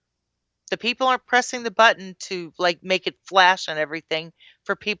happening. The people aren't pressing the button to make it flash and everything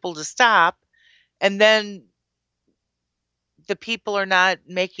for people to stop. And then the people are not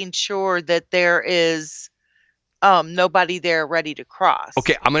making sure that there is nobody there ready to cross.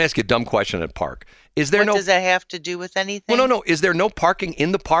 Okay, I'm going to ask you a dumb question at park. Does that have to do with anything? Well, no. Is there no parking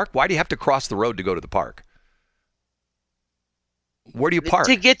in the park? Why do you have to cross the road to go to the park? Where do you park?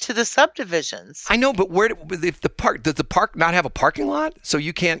 To get to the subdivisions. I know, but does the park not have a parking lot? So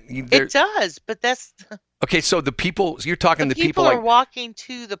you can't. It does, but that's. Okay, so the people. So you're talking the people are walking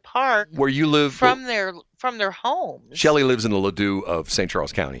to the park where you live from their homes. Shelley lives in the Ladue of St.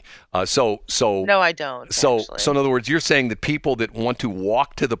 Charles County. So no, I don't. So in other words, you're saying that people that want to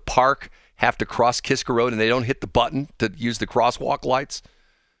walk to the park have to cross Kisker Road and they don't hit the button to use the crosswalk lights?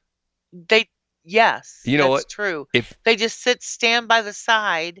 Yes, that's true. If they just stand by the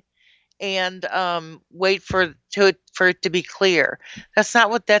side and wait for it to be clear. That's not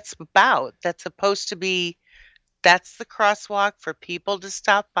what that's about. That's supposed to be. That's the crosswalk for people to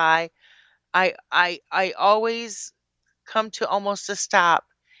stop by. I always come to almost a stop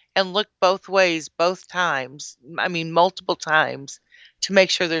and look both ways both times. I mean, multiple times to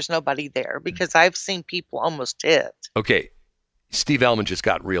make sure there's nobody there because I've seen people almost hit. Okay. Steve Ellman just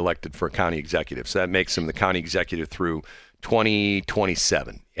got reelected for county executive, so that makes him the county executive through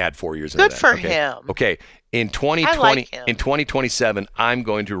 2027. Add 4 years into that. Good for him. Okay, in 2020, like him. In 2027, I'm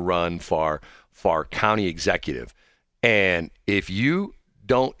going to run for county executive, and if you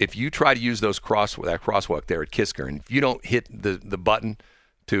try to use that crosswalk there at Kisker, and if you don't hit the button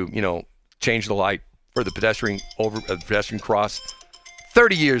to change the light for the pedestrian cross,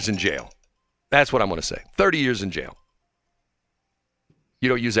 30 years in jail. That's what I'm going to say. 30 years in jail. You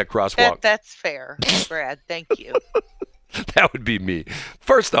don't use that crosswalk. That's fair, Brad. Thank you. That would be me.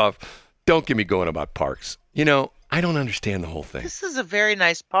 First off, don't get me going about parks. I don't understand the whole thing. This is a very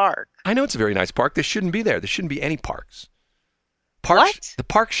nice park. I know it's a very nice park. This shouldn't be there. There shouldn't be any parks. What? The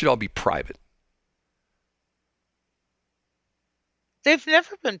parks should all be private. They've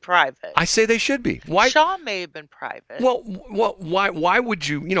never been private. I say they should be. Why? Shaw may have been private. Well, why would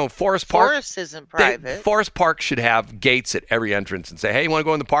you, Forest Park? Forest isn't private. Forest Park should have gates at every entrance and say, hey, you want to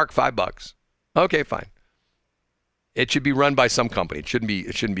go in the park? $5. Okay, fine. It should be run by some company. It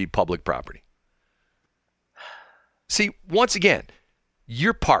shouldn't be public property. See, once again,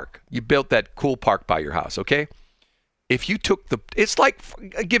 your park, you built that cool park by your house, okay? If you took it's like,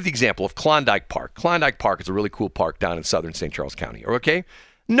 I give the example of Klondike Park. Klondike Park is a really cool park down in southern St. Charles County, okay?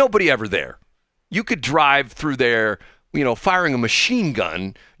 Nobody ever there. You could drive through there, firing a machine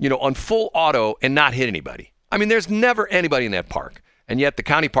gun, on full auto and not hit anybody. I mean, there's never anybody in that park. And yet the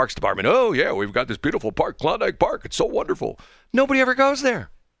county parks department, oh yeah, we've got this beautiful park, Klondike Park. It's so wonderful. Nobody ever goes there.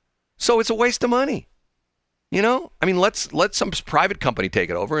 So it's a waste of money. You know, I mean, let some private company take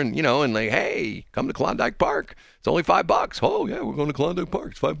it over, and and like, hey, come to Klondike Park. It's only $5. Oh yeah, we're going to Klondike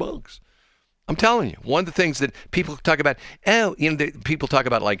Park. It's $5. I'm telling you, one of the things that people talk about, people talk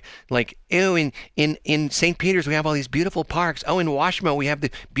about like, in St. Peter's we have all these beautiful parks. Oh, in Washimo we have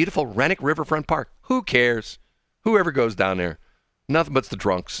the beautiful Rennick Riverfront Park. Who cares? Whoever goes down there, nothing but the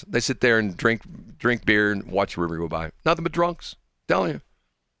drunks. They sit there and drink beer and watch the river go by. Nothing but drunks. I'm telling you.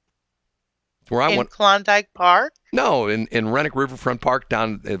 Where I went, Klondike Park? No, in Rennick Riverfront Park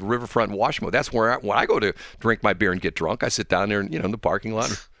down at Riverfront, Washimo. That's where when I go to drink my beer and get drunk, I sit down there and in the parking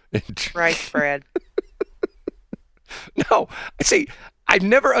lot. Right, Fred. No, see, I've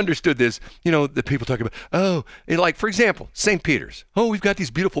never understood this. That people talk about. Like for example, St. Peter's. Oh, we've got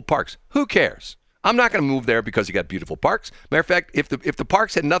these beautiful parks. Who cares? I'm not going to move there because you got beautiful parks. Matter of fact, if the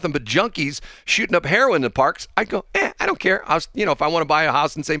parks had nothing but junkies shooting up heroin in the parks, I'd go, I don't care. If I want to buy a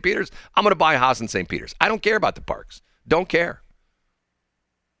house in St. Peter's, I'm going to buy a house in St. Peter's. I don't care about the parks. Don't care.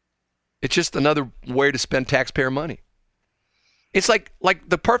 It's just another way to spend taxpayer money. It's like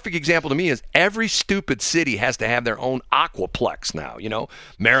the perfect example to me is every stupid city has to have their own aquaplex now.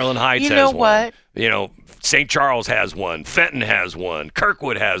 Maryland Heights has one. St. Charles has one. Fenton has one.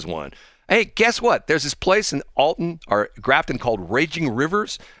 Kirkwood has one. Hey, guess what? There's this place in Alton or Grafton called Raging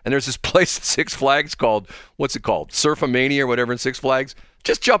Rivers, and there's this place at Six Flags called, what's it called? Surfamania or whatever in Six Flags.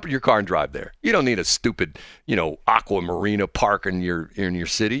 Just jump in your car and drive there. You don't need a stupid, aqua marina park in your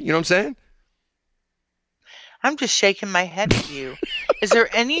city. You know what I'm saying? I'm just shaking my head at you. Is there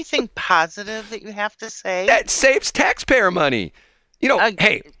anything positive that you have to say? That saves taxpayer money.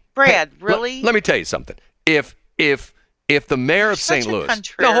 Hey, Brad, really? Let me tell you something. If the mayor of St. Louis,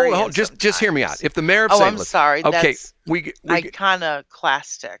 hold, just hear me out. If the mayor of St. Louis, I'm sorry. Okay, that's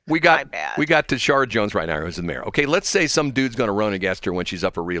iconoclastic. We got Tashara Jones right now, who's the mayor. Okay, let's say some dude's going to run against her when she's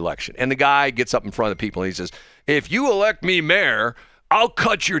up for re-election, and the guy gets up in front of people and he says, "If you elect me mayor, I'll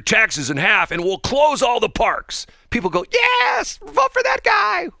cut your taxes in half and we'll close all the parks." People go, "Yes, vote for that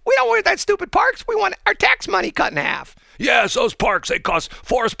guy. We don't want that stupid parks. We want our tax money cut in half." Yes, those parks,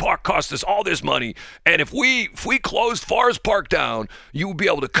 Forest Park cost us all this money. And if we closed Forest Park down, you would be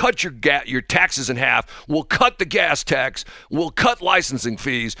able to cut your taxes in half. We'll cut the gas tax. We'll cut licensing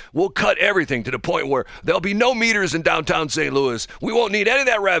fees. We'll cut everything to the point where there'll be no meters in downtown St. Louis. We won't need any of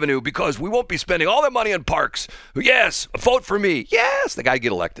that revenue because we won't be spending all that money on parks. Yes, vote for me. Yes, the guy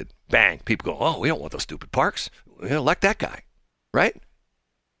get elected. Bang. People go, "Oh, we don't want those stupid parks. We're going to elect that guy." Right?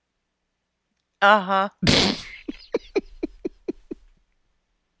 Uh-huh.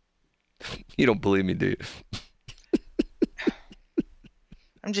 You don't believe me, do you?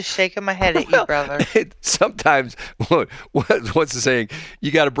 I'm just shaking my head at you, brother. Sometimes, what's the saying?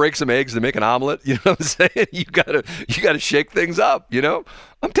 You got to break some eggs to make an omelet. You know what I'm saying? You got to shake things up.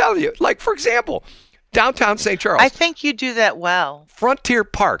 I'm telling you. Like for example, downtown St. Charles. I think you do that well. Frontier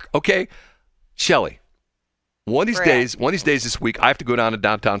Park. Okay, Shelley. One of these days this week, I have to go down to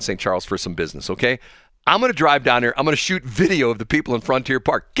downtown St. Charles for some business. Okay. I'm going to drive down there. I'm going to shoot video of the people in Frontier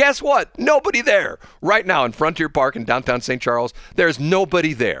Park. Guess what? Nobody there. Right now in Frontier Park in downtown St. Charles, there's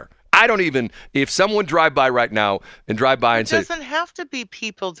nobody there. I don't even, if someone drive by right now and drive by and say. It doesn't have to be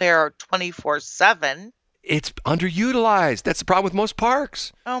people there 24/7. It's underutilized. That's the problem with most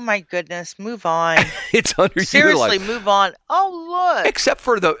parks. Oh my goodness, move on. It's underutilized. Seriously, move on. Oh look. Except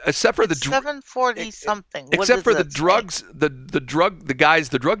for the 740 something. Except for the drugs, the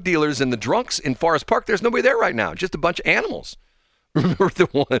drug dealers and the drunks in Forest Park. There's nobody there right now. Just a bunch of animals. Remember the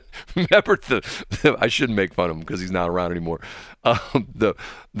one? Remember the I shouldn't make fun of him because he's not around anymore. The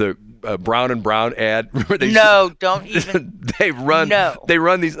Brown and Brown ad. Don't even. They run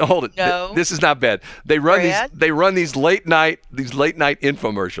these. Hold it. No. This is not bad. They run these late night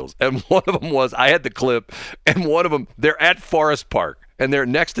infomercials, and one of them was I had the clip, and one of them they're at Forest Park. And they're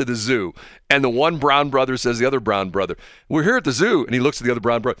next to the zoo. And the one Brown brother says to the other Brown brother, "We're here at the zoo." And he looks at the other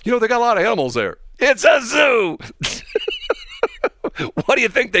Brown brother. They got a lot of animals there. It's a zoo. What do you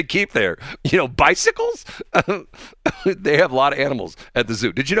think they keep there? Bicycles? They have a lot of animals at the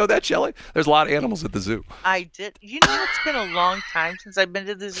zoo. Did you know that, Shelley? There's a lot of animals at the zoo. I did. It's been a long time since I've been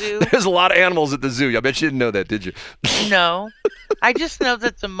to the zoo. There's a lot of animals at the zoo. I bet you didn't know that, did you? No. I just know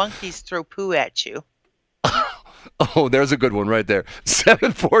that the monkeys throw poo at you. Oh, there's a good one right there.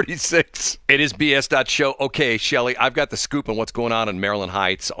 746. It is BS.show. Okay, Shelley, I've got the scoop on what's going on in Maryland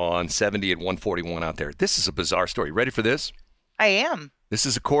Heights on 70 at 141 out there. This is a bizarre story. Ready for this? I am. This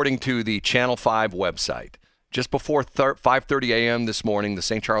is according to the Channel 5 website. Just before 5:30 a.m. this morning, the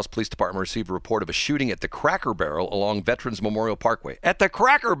St. Charles Police Department received a report of a shooting at the Cracker Barrel along Veterans Memorial Parkway. At the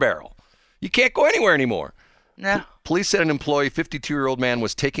Cracker Barrel. You can't go anywhere anymore. No. Police said an employee, 52-year-old man,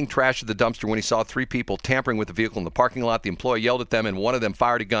 was taking trash at the dumpster when he saw 3 people tampering with the vehicle in the parking lot. The employee yelled at them, and one of them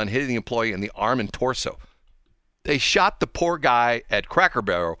fired a gun, hitting the employee in the arm and torso. They shot the poor guy at Cracker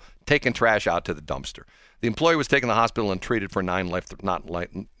Barrel taking trash out to the dumpster. The employee was taken to the hospital and treated for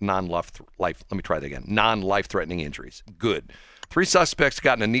non-life-threatening injuries. Good. 3 suspects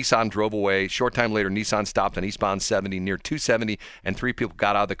got in a Nissan, drove away. Short time later, Nissan stopped on eastbound 70 near 270, and 3 people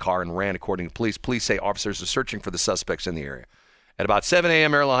got out of the car and ran, according to police. Police say officers are searching for the suspects in the area. At about 7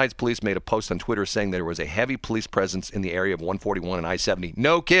 a.m., Maryland Heights police made a post on Twitter saying there was a heavy police presence in the area of 141 and I-70.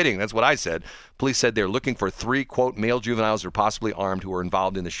 No kidding. That's what I said. Police said they're looking for 3, quote, male juveniles who are possibly armed who were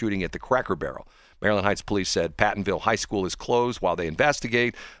involved in the shooting at the Cracker Barrel. Maryland Heights police said Pattonville High School is closed while they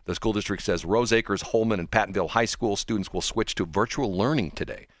investigate. The school district says Rose Acres, Holman, and Pattonville High School students will switch to virtual learning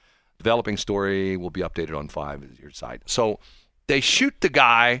today. Developing story will be updated on 5 at your site. So they shoot the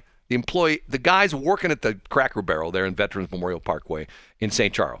guy, the employee, the guy's working at the Cracker Barrel there in Veterans Memorial Parkway in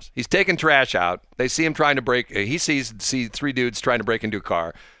St. Charles. He's taking trash out. They see him trying to break. He sees 3 dudes trying to break into a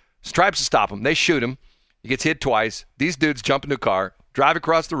car. Tries to stop him. They shoot him. He gets hit twice. These dudes jump into a car, drive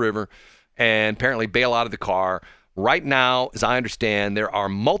across the river, and apparently bail out of the car. Right now, as I understand, there are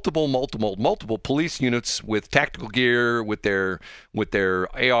multiple police units with tactical gear, with their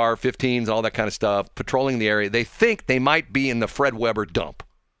AR-15s and all that kind of stuff, patrolling the area. They think they might be in the Fred Weber dump.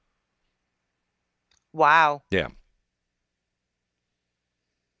 Wow. Yeah.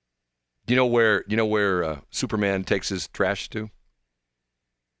 You know where Superman takes his trash to?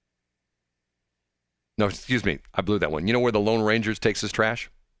 No, excuse me, I blew that one. You know where the Lone Rangers takes his trash?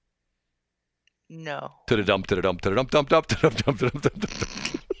 No. To the dump, to the dump, to the dump, dump, dump, to the dump, to the dump, dump, dump.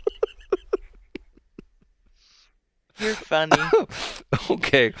 You're funny.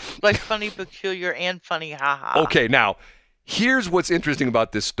 Okay. Like funny, peculiar, and funny, haha. Okay, now, here's what's interesting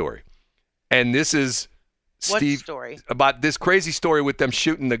about this story. And this is Steve. What story? About this crazy story with them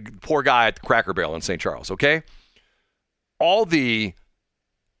shooting the poor guy at the Cracker Barrel in St. Charles, okay? All the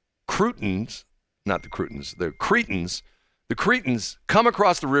Cretans come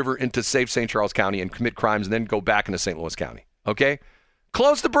across the river into safe St. Charles County and commit crimes and then go back into St. Louis County, okay?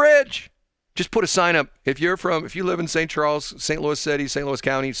 Close the bridge. Just put a sign up. If you live in St. Charles, St. Louis City, St. Louis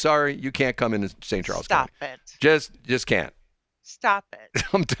County, sorry, you can't come into St. Charles County. Stop it. Just can't. Stop it.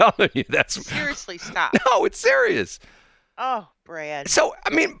 I'm telling you, that's... Seriously, stop. No, it's serious. Oh, Brad. So, I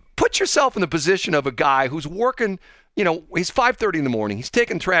mean, put yourself in the position of a guy who's working, he's 5:30 in the morning. He's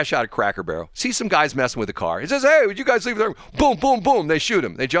taking trash out of Cracker Barrel. Sees some guys messing with a car. He says, hey, would you guys leave there? Boom, boom, boom. They shoot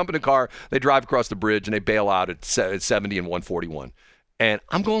him. They jump in the car. They drive across the bridge, and they bail out at 70 and 141. And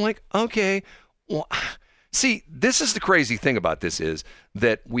I'm going like, okay, well... See, this is the crazy thing about this is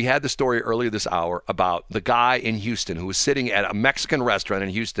that we had the story earlier this hour about the guy in Houston who was sitting at a Mexican restaurant in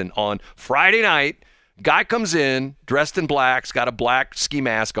Houston on Friday night. Guy comes in, dressed in black, got a black ski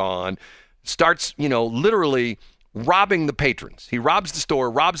mask on, starts, literally robbing the patrons. He robs the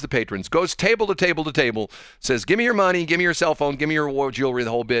store, robs the patrons, goes table to table to table, says, give me your money, give me your cell phone, give me your jewelry, the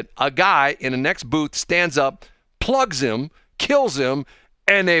whole bit. A guy in the next booth stands up, plugs him, kills him,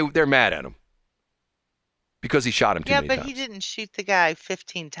 and they're mad at him. Because he shot him too many times. Yeah, but he didn't shoot the guy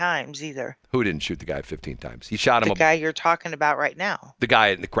 15 times either. Who didn't shoot the guy 15 times? He shot him. The guy you're talking about right now. The guy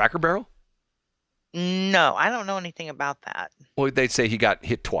in the Cracker Barrel? No, I don't know anything about that. Well, they'd say he got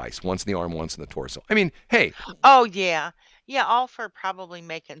hit twice, once in the arm, once in the torso. I mean, hey. Oh, yeah. Yeah, all for probably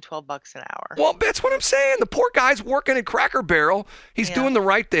making $12 an hour. Well, that's what I'm saying. The poor guy's working at Cracker Barrel. He's doing the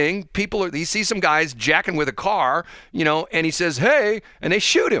right thing. He sees some guys jacking with a car, and he says, hey, and they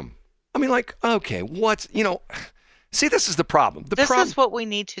shoot him. I mean, like, okay, see, this is the problem. This is what we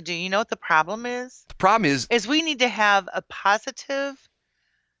need to do. You know what the problem is? The problem is we need to have a positive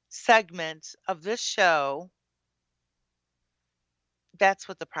segment of this show. That's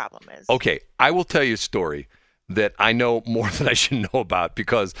what the problem is. Okay, I will tell you a story that I know more than I should know about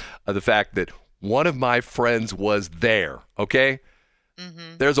because of the fact that one of my friends was there, okay?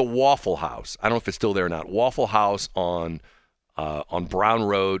 Mm-hmm. There's a Waffle House. I don't know if it's still there or not. Waffle House on Brown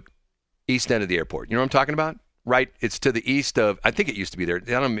Road, east end of the airport. You know what I'm talking about? Right? It's to the east of, I think it used to be there. I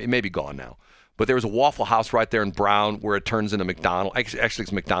don't know, it may be gone now. But there was a Waffle House right there in Brown where it turns into McDonald. Actually,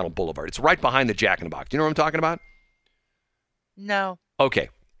 it's McDonald Boulevard. It's right behind the Jack in the Box. You know what I'm talking about? No. Okay.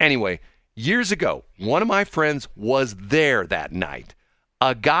 Anyway, years ago, one of my friends was there that night.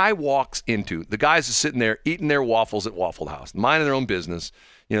 A guy walks into, the guys are sitting there eating their waffles at Waffle House, minding their own business.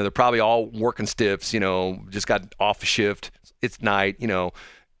 They're probably all working stiffs, just got off a shift. It's night,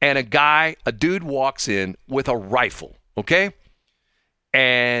 And a dude walks in with a rifle, okay?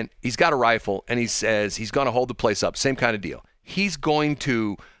 And he's got a rifle, and he says he's going to hold the place up. Same kind of deal. He's going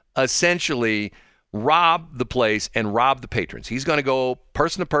to essentially rob the place and rob the patrons. He's going to go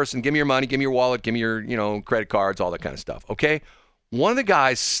person to person, give me your money, give me your wallet, give me your, credit cards, all that kind of stuff, okay? One of the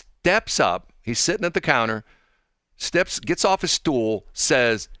guys steps up. He's sitting at the counter, gets off his stool,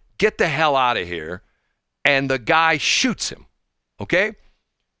 says, "Get the hell out of here." And the guy shoots him, okay?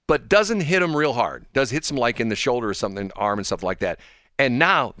 But doesn't hit him real hard. Hits him like in the shoulder or something, arm and stuff like that. And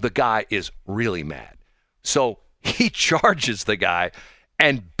now the guy is really mad. So he charges the guy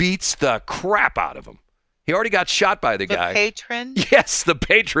and beats the crap out of him. He already got shot by the guy. The patron? Yes, the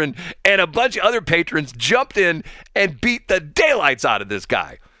patron. And a bunch of other patrons jumped in and beat the daylights out of this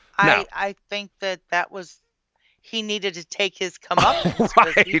guy. I think that was... He needed to take his comeuppance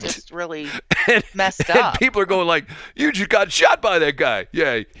because he just really messed up. And people are going like, "You just got shot by that guy."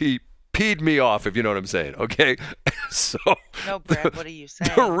 Yeah, he peed me off, if you know what I'm saying, okay? So no, Brad, what are you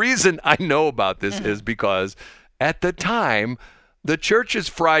saying? The reason I know about this is because at the time, the Church's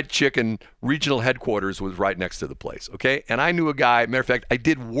Fried Chicken regional headquarters was right next to the place, okay? And I knew a guy, matter of fact, I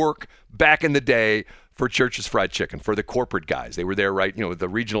did work back in the day for Church's Fried Chicken, for the corporate guys. They were there, right? The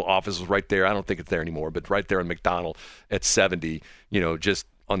regional office was right there. I don't think it's there anymore, but right there in McDonald at 70, just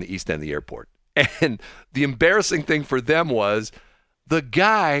on the east end of the airport. And the embarrassing thing for them was the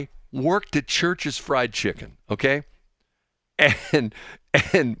guy worked at Church's Fried Chicken, okay? And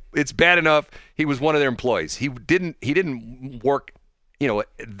it's bad enough he was one of their employees. He didn't work,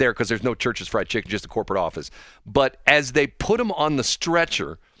 there because there's no Church's Fried Chicken, just a corporate office. But as they put him on the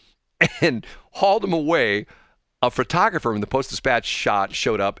stretcher and hauled him away, a photographer from the Post-Dispatch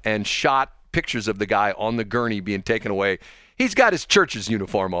showed up and shot pictures of the guy on the gurney being taken away. He's got his Church's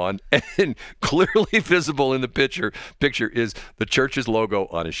uniform on, and clearly visible in the picture is the Church's logo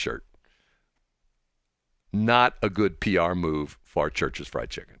on his shirt. Not a good PR move for Church's Fried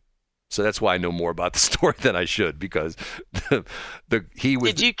Chicken. So that's why I know more about the story than I should, because he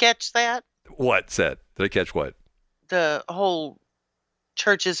was... Did you catch that? What, Seth? Did I catch what? The whole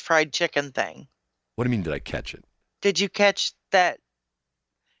Church's Fried Chicken thing. What do you mean, did I catch it? Did you catch that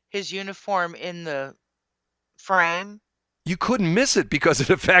his uniform in the frame? You couldn't miss it because of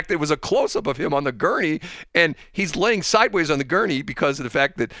the fact that it was a close-up of him on the gurney, and he's laying sideways on the gurney because of the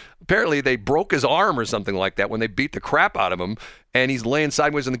fact that apparently they broke his arm or something like that when they beat the crap out of him, and he's laying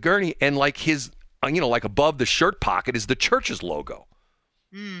sideways on the gurney, and like his, like above the shirt pocket is the Church's logo.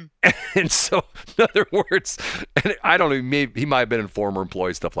 And so, in other words, and I don't know, maybe he might have been a former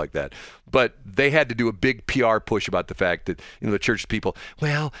employee, stuff like that. But they had to do a big PR push about the fact that, the Church people,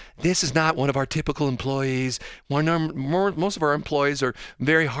 well, this is not one of our typical employees. Most of our employees are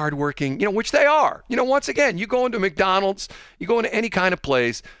very hardworking, which they are. Once again, you go into McDonald's, you go into any kind of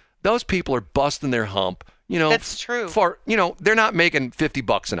place, those people are busting their hump. That's true. For, they're not making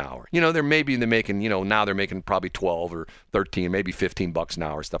 $50 an hour. They're making, now they're making probably 12 or 13, maybe $15 an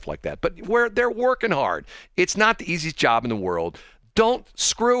hour, stuff like that. But they're working hard. It's not the easiest job in the world. Don't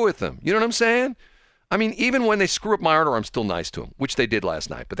screw with them. You know what I'm saying? I mean, even when they screw up my order, I'm still nice to them, which they did last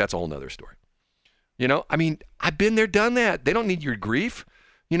night, but that's a whole nother story. I mean, I've been there, done that. They don't need your grief.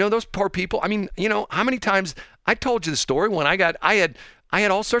 Those poor people. I mean, how many times I told you the story when I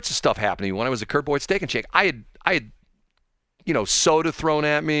had all sorts of stuff happening when I was at Kurt Boyd's Steak and Shake. I had, soda thrown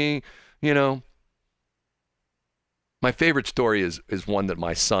at me, My favorite story is one that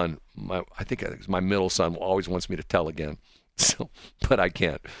my son, I think it's my middle son, always wants me to tell again. So, but I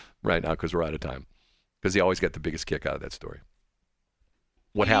can't right now because we're out of time. Because he always got the biggest kick out of that story.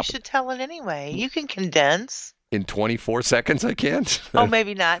 What happened? You should tell it anyway. You can condense. In 24 seconds, I can't? Oh,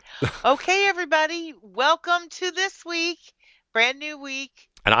 maybe not. Okay, everybody. Welcome to this week. Brand new week.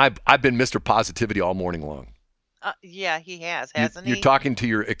 And I've been Mr. Positivity all morning long. Yeah, he has, hasn't he? You're talking to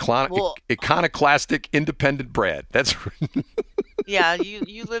your iconoclastic, independent Brad. That's yeah,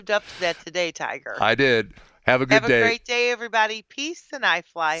 you lived up to that today, Tiger. I did. Have a good day. Have a great day, everybody. Peace and I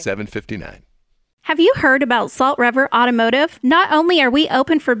fly. 7:59. Have you heard about Salt River Automotive? Not only are we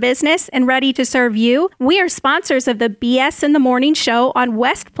open for business and ready to serve you, we are sponsors of the BS in the Morning show on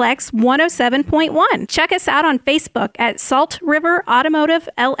Westplex 107.1. Check us out on Facebook at Salt River Automotive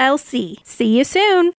LLC. See you soon.